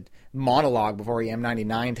decide to monologue before he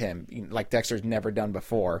M99'd him, like Dexter's never done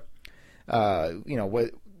before?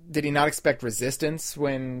 Did he not expect resistance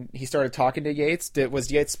when he started talking to Yates?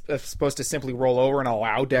 Was Yates supposed to simply roll over and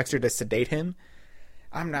allow Dexter to sedate him?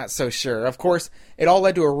 I'm not so sure. Of course, it all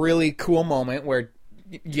led to a really cool moment where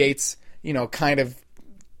Yates, kind of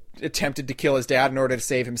attempted to kill his dad in order to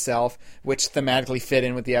save himself, which thematically fit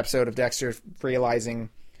in with the episode of Dexter realizing,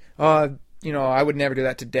 I would never do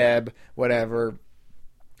that to Deb, whatever.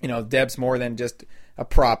 Deb's more than just a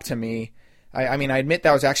prop to me. I admit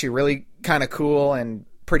that was actually really kind of cool and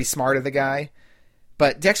pretty smart of the guy.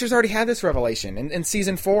 But Dexter's already had this revelation. In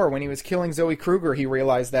season 4, when he was killing Zoe Kruger, he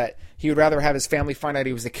realized that he would rather have his family find out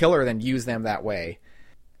he was a killer than use them that way.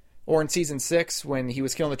 Or in season 6, when he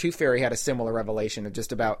was killing the Tooth Fairy, he had a similar revelation of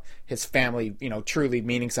just about his family, truly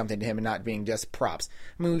meaning something to him and not being just props.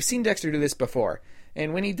 I mean, we've seen Dexter do this before.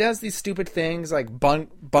 And when he does these stupid things, like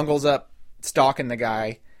bungles up stalking the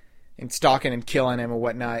guy, and stalking and killing him and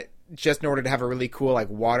whatnot, just in order to have a really cool,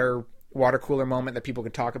 water cooler moment that people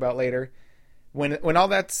could talk about later. When all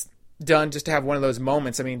that's done just to have one of those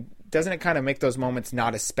moments, I mean, doesn't it kind of make those moments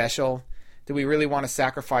not as special? Do we really want to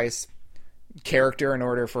sacrifice character in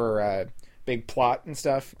order for big plot and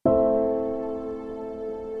stuff?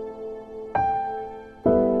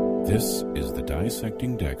 This is the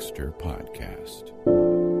Dissecting Dexter podcast.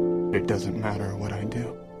 It doesn't matter what I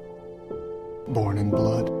do. Born in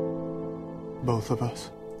blood. Both of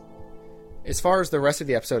us. As far as the rest of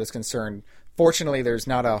the episode is concerned, fortunately there's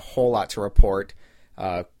not a whole lot to report.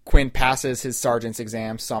 Quinn passes his sergeant's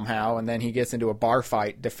exam somehow, and then he gets into a bar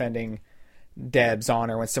fight defending Deb's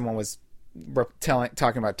honor when someone was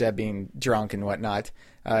talking about Deb being drunk and whatnot.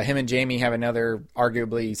 Him and Jamie have another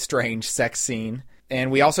arguably strange sex scene. And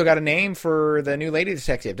we also got a name for the new lady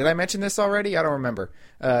detective. Did I mention this already? I don't remember.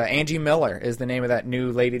 Angie Miller is the name of that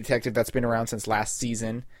new lady detective that's been around since last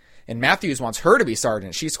season. And Matthews wants her to be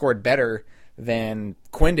sergeant. She scored better than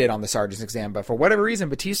Quinn did on the sergeant's exam. But for whatever reason,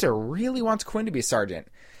 Batista really wants Quinn to be sergeant.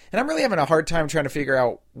 And I'm really having a hard time trying to figure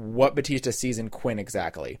out what Batista sees in Quinn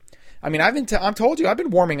exactly. I mean, I've been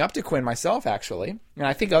warming up to Quinn myself, actually. And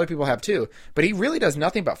I think other people have too. But he really does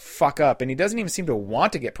nothing but fuck up. And he doesn't even seem to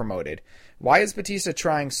want to get promoted. Why is Batista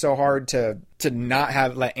trying so hard to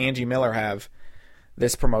not let Angie Miller have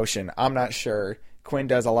this promotion? I'm not sure. Quinn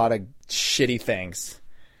does a lot of shitty things.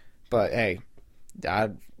 But hey,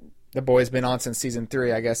 the boy's been on since season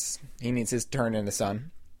 3. I guess he needs his turn in the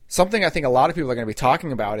sun. Something I think a lot of people are going to be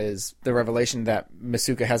talking about is the revelation that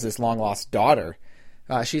Masuka has this long-lost daughter.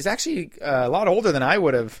 She's actually a lot older than I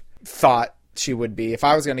would have thought she would be. If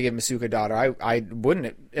I was going to give Masuka a daughter, I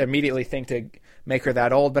wouldn't immediately think to make her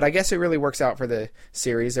that old. But I guess it really works out for the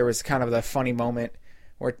series. There was kind of the funny moment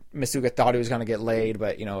where Masuka thought he was going to get laid,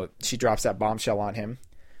 but she drops that bombshell on him.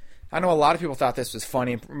 I know a lot of people thought this was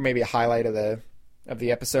funny, maybe a highlight of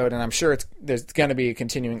the episode, and I'm sure there's going to be a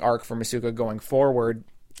continuing arc for Masuka going forward.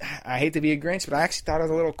 I hate to be a Grinch, but I actually thought it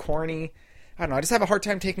was a little corny. I don't know. I just have a hard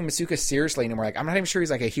time taking Masuka seriously anymore. I'm not even sure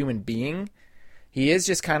he's like a human being. He is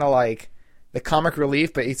just kind of like the comic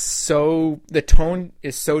relief, but the tone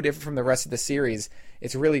is so different from the rest of the series.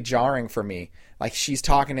 It's really jarring for me. Like, she's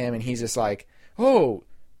talking to him, and he's just like, "Oh,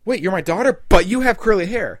 wait, you're my daughter, but you have curly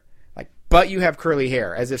hair." But you have curly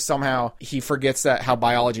hair, as if somehow he forgets how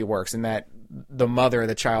biology works and that the mother of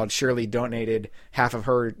the child surely donated half of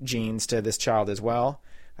her genes to this child as well.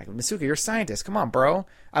 Like, Masuka, you're a scientist. Come on, bro.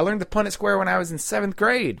 I learned the Punnett Square when I was in 7th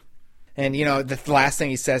grade. And, the last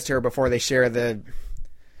thing he says to her before they share the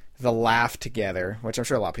laugh together, which I'm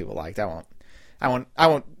sure a lot of people liked. I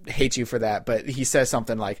won't hate you for that, but he says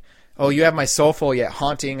something like, "Oh, you have my soulful yet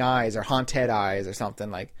haunting eyes," or "haunted eyes," or something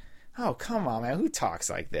like. Oh, come on, man. Who talks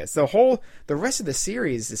like this? The rest of the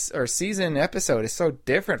series or season episode is so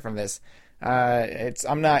different from this.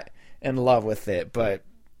 I'm not in love with it, but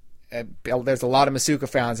there's a lot of Masuka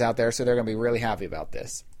fans out there, so they're going to be really happy about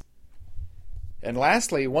this. And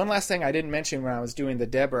lastly, one last thing I didn't mention when I was doing the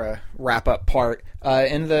Deborah wrap-up part.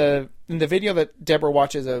 In the video that Deborah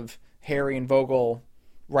watches of Harry and Vogel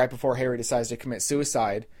right before Harry decides to commit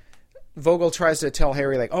suicide, Vogel tries to tell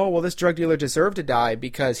Harry, like, oh, well, this drug dealer deserved to die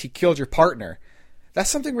because he killed your partner. That's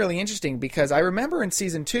something really interesting, because I remember in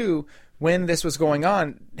Season 2, when this was going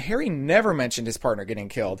on, Harry never mentioned his partner getting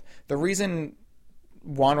killed. The reason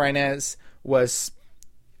Juan Reynes was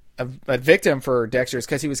a victim for Dexter is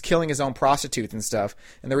because he was killing his own prostitutes and stuff.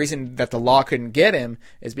 And the reason that the law couldn't get him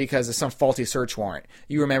is because of some faulty search warrant.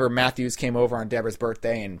 You remember Matthews came over on Deborah's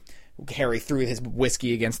birthday and Harry threw his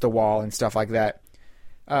whiskey against the wall and stuff like that.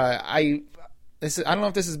 I don't know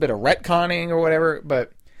if this is a bit of retconning or whatever,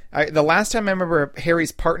 but the last time I remember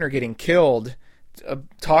Harry's partner getting killed,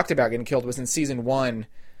 talked about getting killed, was in Season 1,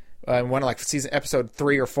 one like episode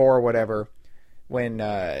 3 or 4 or whatever, when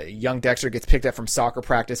young Dexter gets picked up from soccer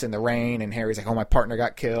practice in the rain, and Harry's like, oh, my partner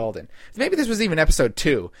got killed. And maybe this was even episode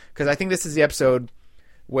 2, because I think this is the episode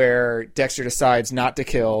where Dexter decides not to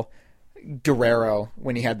kill Guerrero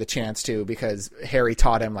when he had the chance to, because Harry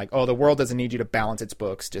taught him, like, oh, the world doesn't need you to balance its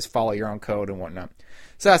books, just follow your own code and whatnot.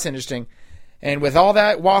 So that's interesting. And with all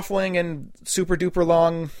that waffling and super duper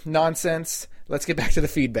long nonsense, let's get back to the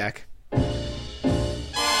feedback.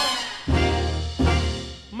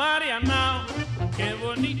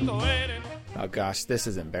 Oh gosh, this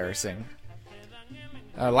is embarrassing.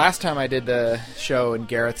 Last time I did the show in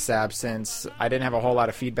Gareth's absence, I didn't have a whole lot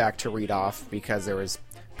of feedback to read off because there was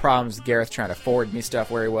problems with Gareth trying to forward me stuff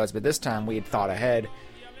where he was, but this time we had thought ahead.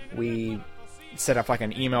 We set up like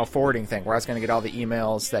an email forwarding thing where I was going to get all the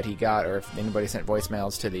emails that he got, or if anybody sent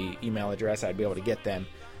voicemails to the email address, I'd be able to get them.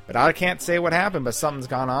 But I can't say what happened, but something's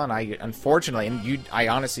gone on. Unfortunately, and I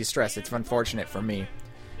honestly stress, it's unfortunate for me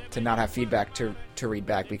to not have feedback to read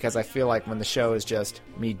back, because I feel like when the show is just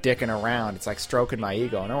me dicking around, it's like stroking my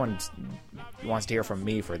ego. No one wants to hear from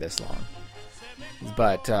me for this long.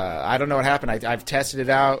 But I don't know what happened. I've tested it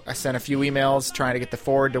out. I sent a few emails trying to get the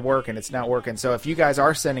forward to work, and it's not working. So if you guys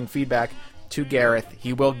are sending feedback to Gareth,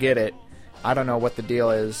 he will get it. I don't know what the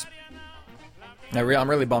deal is. I'm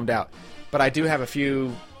really bummed out. But I do have a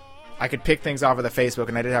few. I could pick things off of the Facebook,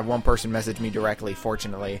 and I did have one person message me directly,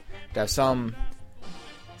 fortunately, to have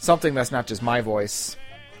something that's not just my voice.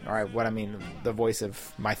 All right, what I mean, the voice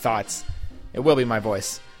of my thoughts. It will be my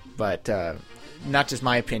voice, but not just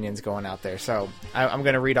my opinions going out there. So I'm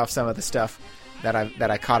going to read off some of the stuff that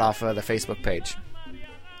I caught off of the Facebook page.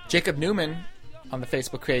 Jacob Newman on the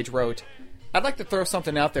Facebook page wrote, I'd like to throw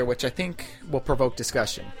something out there which I think will provoke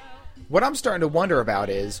discussion. What I'm starting to wonder about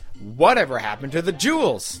is, whatever happened to the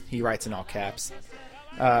jewels? He writes in all caps.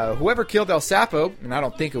 Whoever killed El Sapo, and I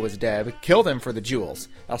don't think it was Deb, killed him for the jewels.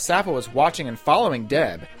 El Sapo was watching and following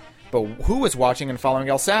Deb. But who was watching and following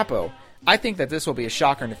El Sapo? I think that this will be a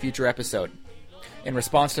shocker in a future episode. In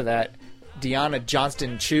response to that, Deanna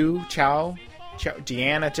Johnston Deanna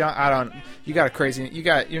John,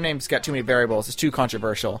 your name's got too many variables. It's too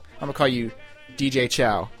controversial. I'm gonna call you DJ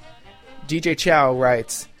Chow. DJ Chow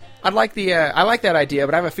writes, I like that idea,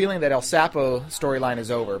 but I have a feeling that El Sapo storyline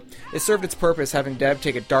is over. It served its purpose, having Deb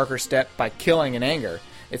take a darker step by killing in anger.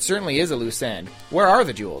 It certainly is a loose end. Where are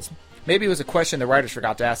the jewels? Maybe it was a question the writers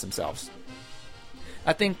forgot to ask themselves.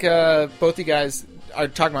 I think both you guys are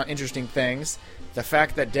talking about interesting things. The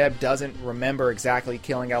fact that Deb doesn't remember exactly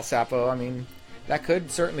killing El Sapo, I mean, that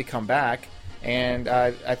could certainly come back. And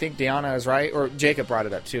I think Deanna is right, or Jacob brought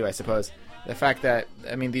it up too, I suppose. The fact that,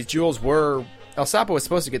 I mean, these jewels were... El Sapo was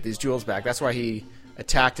supposed to get these jewels back. That's why he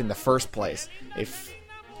attacked in the first place. If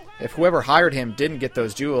whoever hired him didn't get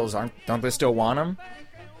those jewels, don't they still want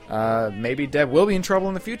them? Maybe Deb will be in trouble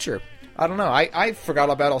in the future. I don't know. I forgot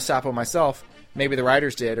about El Sapo myself. Maybe the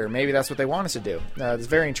writers did, or maybe that's what they want us to do. It's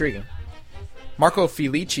very intriguing. Marco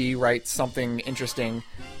Felici writes something interesting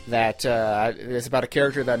that is about a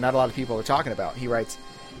character that not a lot of people are talking about. He writes,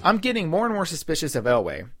 I'm getting more and more suspicious of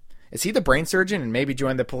Elway. Is he the brain surgeon and maybe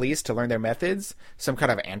join the police to learn their methods? Some kind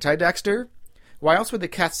of anti-Dexter? Why else would they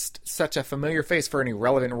cast such a familiar face for any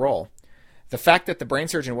relevant role? The fact that the brain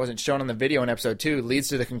surgeon wasn't shown on the video in episode 2 leads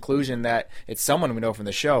to the conclusion that it's someone we know from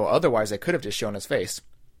the show, otherwise they could have just shown his face.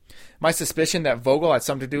 My suspicion that Vogel had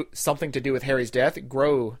something to do with Harry's death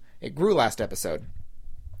grew last episode.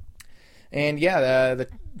 And yeah, the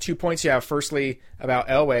 2 points you have, firstly, about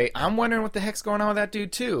Elway, I'm wondering what the heck's going on with that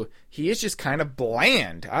dude, too. He is just kind of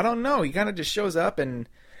bland. I don't know. He kind of just shows up, and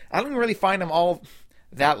I don't really find him all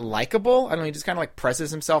that likable. I don't know, he just kind of like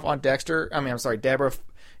presses himself on Dexter. Deborah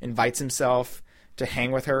invites himself to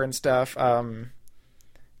hang with her and stuff.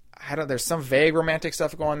 There's some vague romantic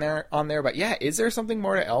stuff going on there, but yeah, is there something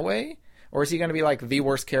more to Elway? Or is he going to be like the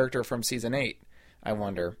worst character from season 8? I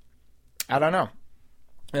wonder. I don't know.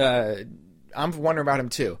 I'm wondering about him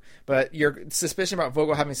too. But your suspicion about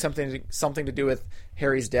Vogel having something to do with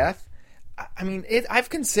Harry's death, I mean, I've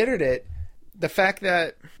considered it. The fact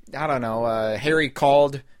that, I don't know, Harry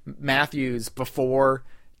called Matthews before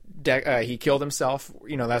he killed himself.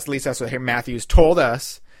 You know, that's what Matthews told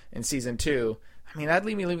us in season 2. I mean, that'd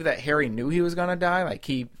lead me to believe that Harry knew he was going to die. Like,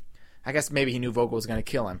 I guess maybe he knew Vogel was going to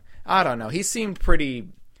kill him. I don't know. He seemed pretty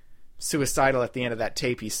suicidal at the end of that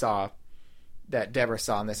tape that Deborah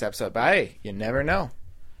saw in this episode. But hey, you never know.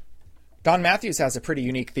 Don Matthews has a pretty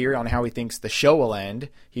unique theory on how he thinks the show will end.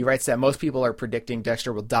 He writes that most people are predicting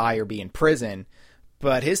Dexter will die or be in prison,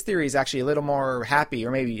 but his theory is actually a little more happy,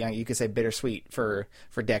 or maybe you could say bittersweet for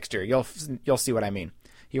Dexter. You'll see what I mean.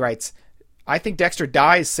 He writes, I think Dexter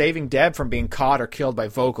dies saving Deb from being caught or killed by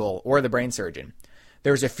Vogel or the brain surgeon.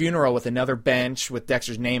 There's a funeral with another bench with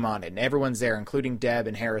Dexter's name on it, and everyone's there, including Deb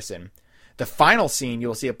and Harrison. The final scene, you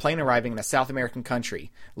will see a plane arriving in a South American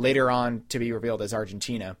country, later on to be revealed as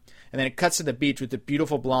Argentina. And then it cuts to the beach with the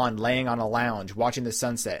beautiful blonde laying on a lounge, watching the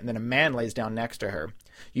sunset, and then a man lays down next to her.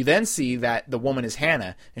 You then see that the woman is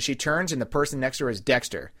Hannah, and she turns and the person next to her is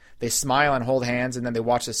Dexter. They smile and hold hands, and then they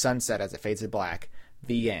watch the sunset as it fades to black.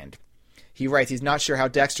 The end. He writes he's not sure how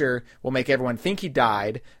Dexter will make everyone think he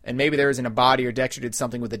died, and maybe there isn't a body or Dexter did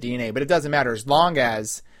something with the DNA, but it doesn't matter as long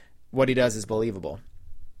as what he does is believable.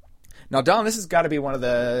 Now, Don, this has got to be one of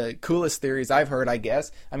the coolest theories I've heard, I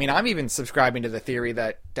guess. I mean, I'm even subscribing to the theory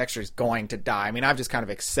that Dexter's going to die. I mean, I've just kind of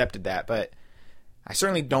accepted that, but I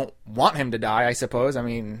certainly don't want him to die, I suppose. I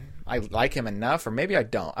mean, I like him enough, or maybe I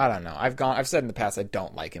don't. I don't know. I've said in the past I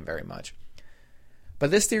don't like him very much.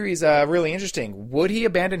 But this theory is really interesting. Would he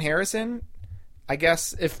abandon Harrison? I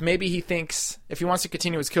guess if he wants to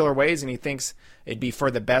continue his killer ways and he thinks it'd be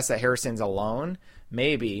for the best that Harrison's alone,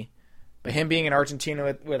 maybe. But him being in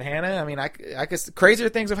Argentina with Hannah, I mean, I guess crazier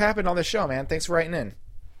things have happened on this show, man. Thanks for writing in.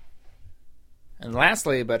 And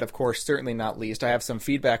lastly, but of course certainly not least, I have some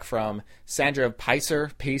feedback from Sandra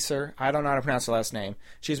Pacer. I don't know how to pronounce her last name.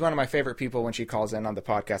 She's one of my favorite people when she calls in on the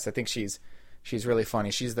podcast. I think she's really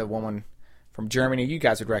funny. She's the woman from Germany. You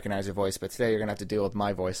guys would recognize her voice, but today you're going to have to deal with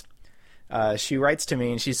my voice. She writes to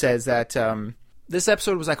me and she says that this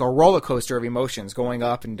episode was like a roller coaster of emotions going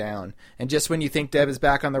up and down. And just when you think Deb is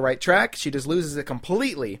back on the right track, she just loses it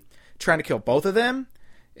completely, trying to kill both of them.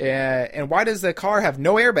 And why does the car have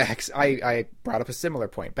no airbags? I brought up a similar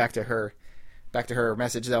point. Back to her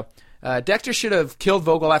message, though. Dexter should have killed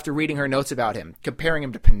Vogel after reading her notes about him, comparing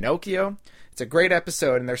him to Pinocchio. It's a great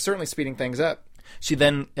episode, and they're certainly speeding things up. She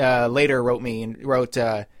then later wrote,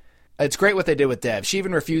 it's great what they did with Deb. She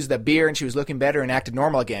even refused the beer, and she was looking better and acted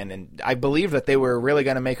normal again. And I believe that they were really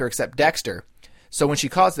going to make her accept Dexter. So when she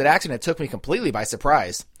caused that accident, it took me completely by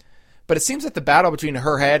surprise. But it seems that the battle between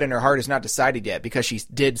her head and her heart is not decided yet, because she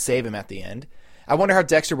did save him at the end. I wonder how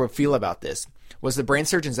Dexter would feel about this. Was the brain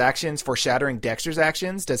surgeon's actions foreshadowing Dexter's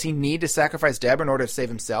actions? Does he need to sacrifice Deb in order to save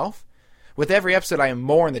himself? With every episode, I am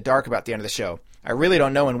more in the dark about the end of the show. I really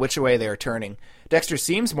don't know in which way they are turning. Dexter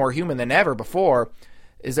seems more human than ever before.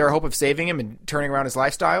 Is there a hope of saving him and turning around his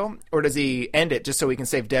lifestyle? Or does he end it just so he can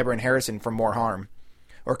save Deborah and Harrison from more harm?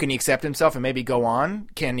 Or can he accept himself and maybe go on?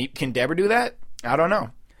 Can Deborah do that? I don't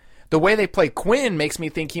know. The way they play Quinn makes me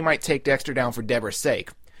think he might take Dexter down for Deborah's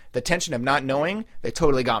sake. The tension of not knowing, they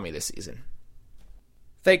totally got me this season.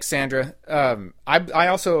 Thanks, Sandra. I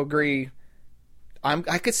also agree.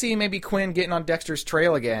 I could see maybe Quinn getting on Dexter's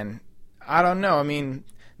trail again. I don't know. I mean,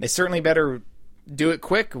 they certainly better do it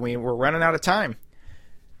quick. We're running out of time.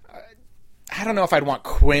 I don't know if I'd want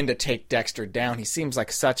Quinn to take Dexter down. He seems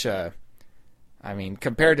like such a... I mean,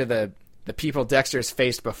 compared to the people Dexter's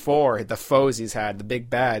faced before, the foes he's had, the big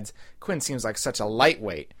bads, Quinn seems like such a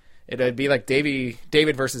lightweight. It'd be like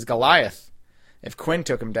David versus Goliath if Quinn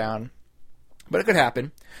took him down. But it could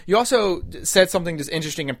happen. You also said something just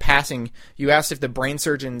interesting in passing. You asked if the brain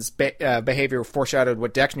surgeon's behavior foreshadowed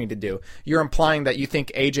what Dexter needed to do. You're implying that you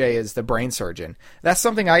think AJ is the brain surgeon. That's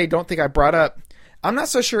something I don't think I brought up. I'm not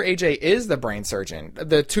so sure AJ is the brain surgeon.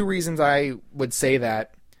 The two reasons I would say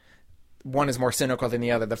that, one is more cynical than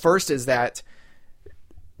the other. The first is that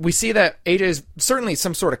we see that AJ is certainly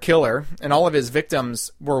some sort of killer, and all of his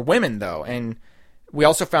victims were women, though. And we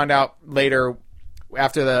also found out later,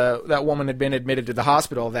 after that woman had been admitted to the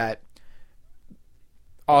hospital, that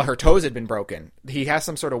all her toes had been broken. He has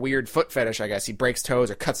some sort of weird foot fetish, I guess. He breaks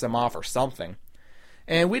toes or cuts them off or something.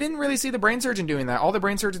 And we didn't really see the brain surgeon doing that. All the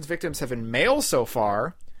brain surgeon's victims have been males so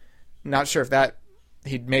far. Not sure if that...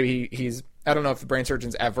 he's... I don't know if the brain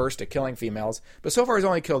surgeon's averse to killing females. But so far he's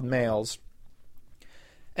only killed males.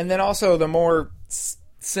 And then also the more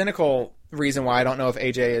cynical reason why I don't know if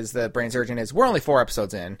AJ is the brain surgeon is we're only 4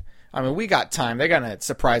 episodes in. I mean, we got time. They're going to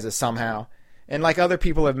surprise us somehow. And like other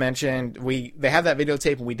people have mentioned, they have that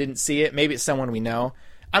videotape and we didn't see it. Maybe it's someone we know.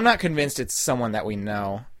 I'm not convinced it's someone that we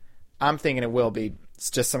know. I'm thinking it will be. It's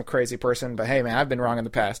just some crazy person. But hey, man, I've been wrong in the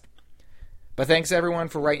past. But thanks, everyone,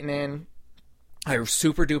 for writing in. I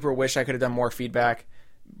super duper wish I could have done more feedback.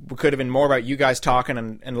 We could have been more about you guys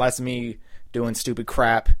talking and less me doing stupid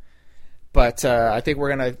crap. But I think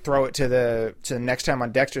we're going to throw it to the next time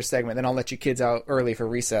on Dexter segment. Then I'll let you kids out early for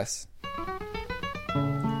recess.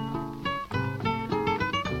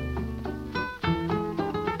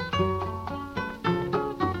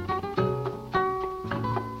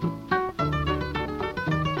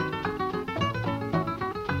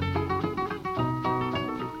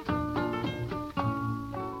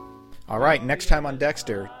 All right, next time on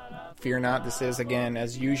Dexter. Fear not, this is, again,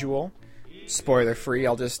 as usual, spoiler-free.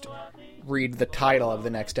 I'll just read the title of the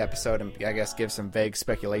next episode and I guess give some vague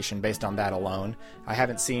speculation based on that alone. I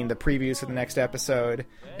haven't seen the previews for the next episode.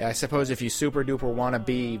 I suppose if you super duper want to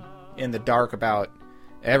be in the dark about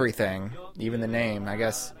everything, even the name, I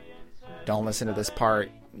guess don't listen to this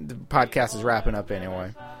part. The podcast is wrapping up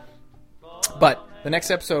anyway. But the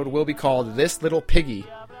next episode will be called This Little Piggy.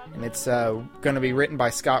 And it's going to be written by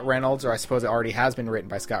Scott Reynolds, or I suppose it already has been written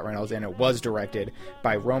by Scott Reynolds, and it was directed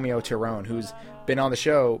by Romeo Tyrone, who's been on the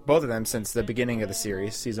show, both of them, since the beginning of the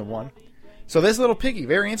series, season 1. So This Little Piggy,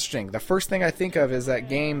 very interesting. The first thing I think of is that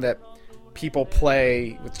game that people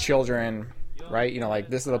play with children, right? You know, like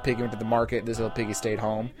This Little Piggy went to the market, This Little Piggy stayed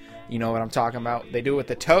home. You know what I'm talking about? They do it with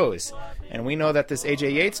the toes. And we know that this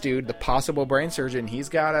AJ Yates dude, the possible brain surgeon, he's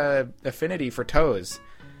got a affinity for toes.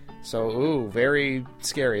 So, ooh, very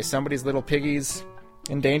scary. Is somebody's little piggies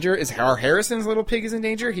in danger? Is Harrison's little piggies in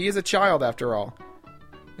danger? He is a child, after all.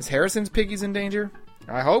 Is Harrison's piggies in danger?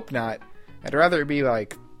 I hope not. I'd rather it be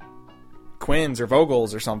like Quinn's or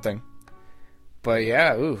Vogel's or something. But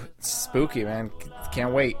yeah, ooh, it's spooky, man.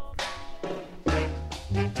 Can't wait.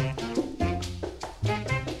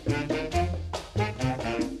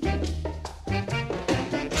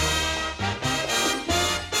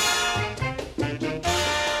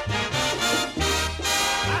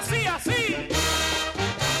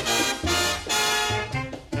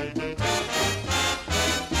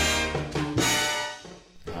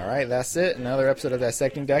 That's it. Another episode of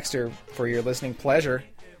Dissecting Dexter for your listening pleasure.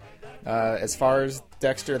 As far as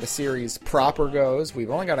Dexter, the series proper goes, we've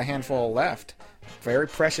only got a handful left. Very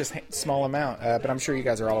precious, small amount. But I'm sure you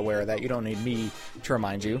guys are all aware of that. You don't need me to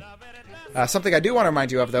remind you. Something I do want to remind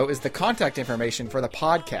you of, though, is the contact information for the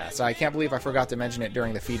podcast. I can't believe I forgot to mention it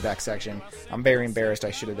during the feedback section. I'm very embarrassed.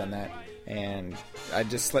 I should have done that. And I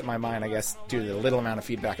just slipped my mind, I guess, due to the little amount of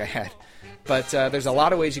feedback I had. But there's a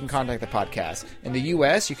lot of ways you can contact the podcast. In the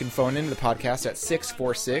U.S., you can phone into the podcast at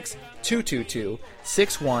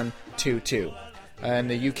 646-222-6122. In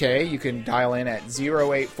the U.K., you can dial in at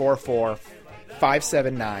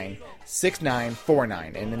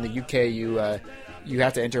 0844-579-6949. And in the U.K., you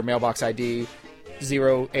have to enter mailbox ID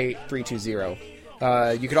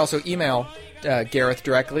 08320. You could also email Gareth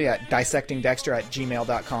directly at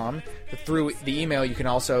dissectingdexter@gmail.com. Through the email, you can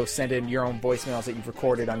also send in your own voicemails that you've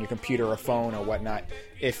recorded on your computer or phone or whatnot.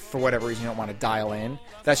 If for whatever reason you don't want to dial in,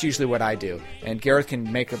 that's usually what I do. And Gareth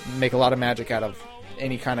can make a lot of magic out of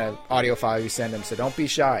any kind of audio file you send him. So don't be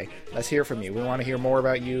shy. Let's hear from you. We want to hear more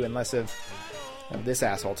about you and less of this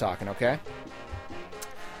asshole talking. Okay.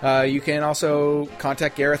 You can also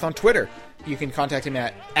contact Gareth on Twitter. You can contact him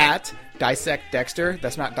at Dissect Dexter.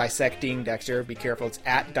 That's not Dissecting Dexter. Be careful. It's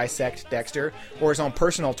at Dissect Dexter. Or his own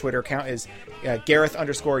personal Twitter account is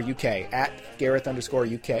Gareth_UK. At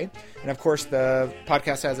Gareth_UK. And of course, the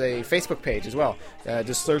podcast has a Facebook page as well.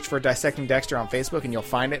 Just search for Dissecting Dexter on Facebook and you'll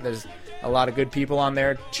find it. There's a lot of good people on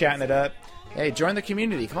there chatting it up. Hey, join the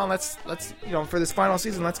community. Come on, let's for this final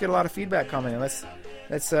season, let's get a lot of feedback coming and let's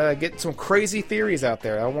get some crazy theories out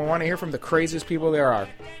there. I want to hear from the craziest people there are.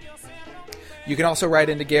 You can also write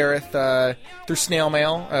into Gareth through snail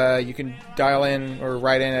mail. You can dial in or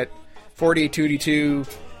write in at 4822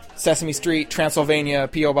 Sesame Street, Transylvania,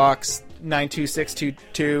 P.O. Box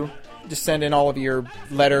 92622. Just send in all of your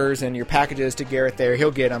letters and your packages to Gareth there.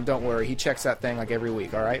 He'll get them. Don't worry. He checks that thing like every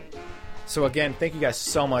week, all right? So again, thank you guys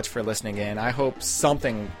so much for listening in. I hope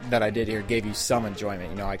something that I did here gave you some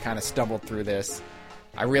enjoyment. You know, I kind of stumbled through this.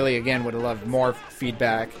 I really, again, would have loved more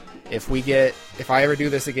feedback. If I ever do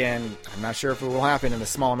this again, I'm not sure if it will happen in a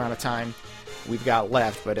small amount of time. we've got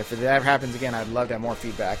left. But if it ever happens again, I'd love to have more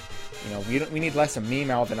feedback. We need less of me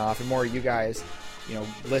mouthing off and more of you guys,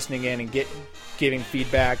 listening in and giving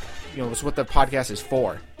feedback. It's what the podcast is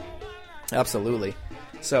for. Absolutely.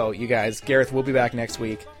 So, you guys, Gareth will be back next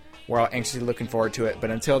week. We're all anxiously looking forward to it.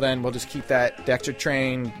 But until then, we'll just keep that Dexter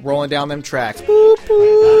train rolling down them tracks. Boop,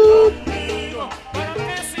 boop.